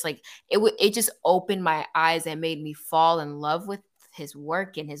told us like it just opened my eyes and made me fall in love with his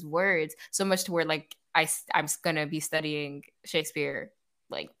work and his words so much to where like I'm gonna be studying Shakespeare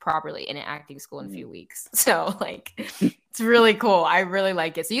like properly in an acting school in a Hmm. few weeks. So like it's really cool. I really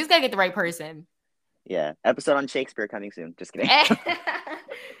like it. So you just gotta get the right person. Yeah. Episode on Shakespeare coming soon. Just kidding.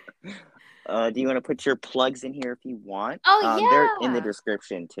 Do you want to put your plugs in here if you want? They're Oh in the yeah.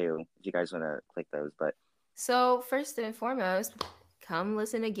 description too, if you guys want to click those. But So first and foremost, come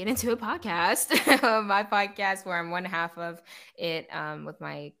listen to Get Into a Podcast, my podcast where I'm one half of it with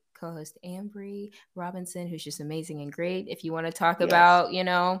my co-host Ambry Robinson, who's just amazing and great. If you want to talk yes. about,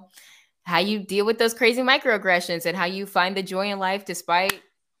 how you deal with those crazy microaggressions and how you find the joy in life despite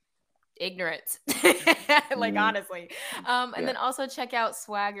ignorance. Like Mm, honestly. And yeah. then also check out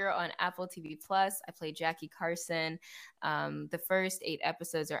Swagger on Apple TV Plus. I play Jackie Carson. The first 8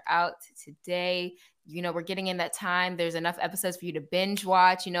 episodes are out today. We're getting in that time. There's enough episodes for you to binge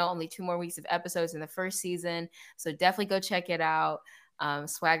watch. Only 2 more weeks of episodes in the first season. So definitely go check it out.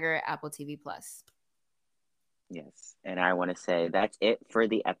 Swagger, Apple TV Plus. Yes. And I want to say that's it for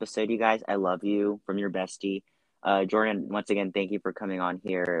the episode, you guys. I love you from your bestie. Jordan, once again, thank you for coming on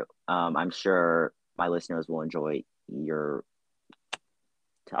here. I'm sure my listeners will enjoy your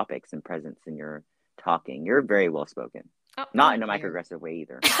topics and presence and your talking. You're very well spoken. Oh, Not in thank a you. microaggressive way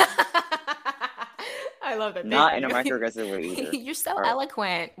either. I love that. Thank Not in a you. microaggressive way either. You're so All right.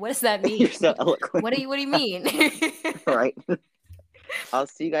 eloquent. What does that You're mean? so eloquent. What do you mean? All right. I'll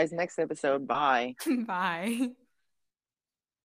see you guys next episode. Bye. Bye.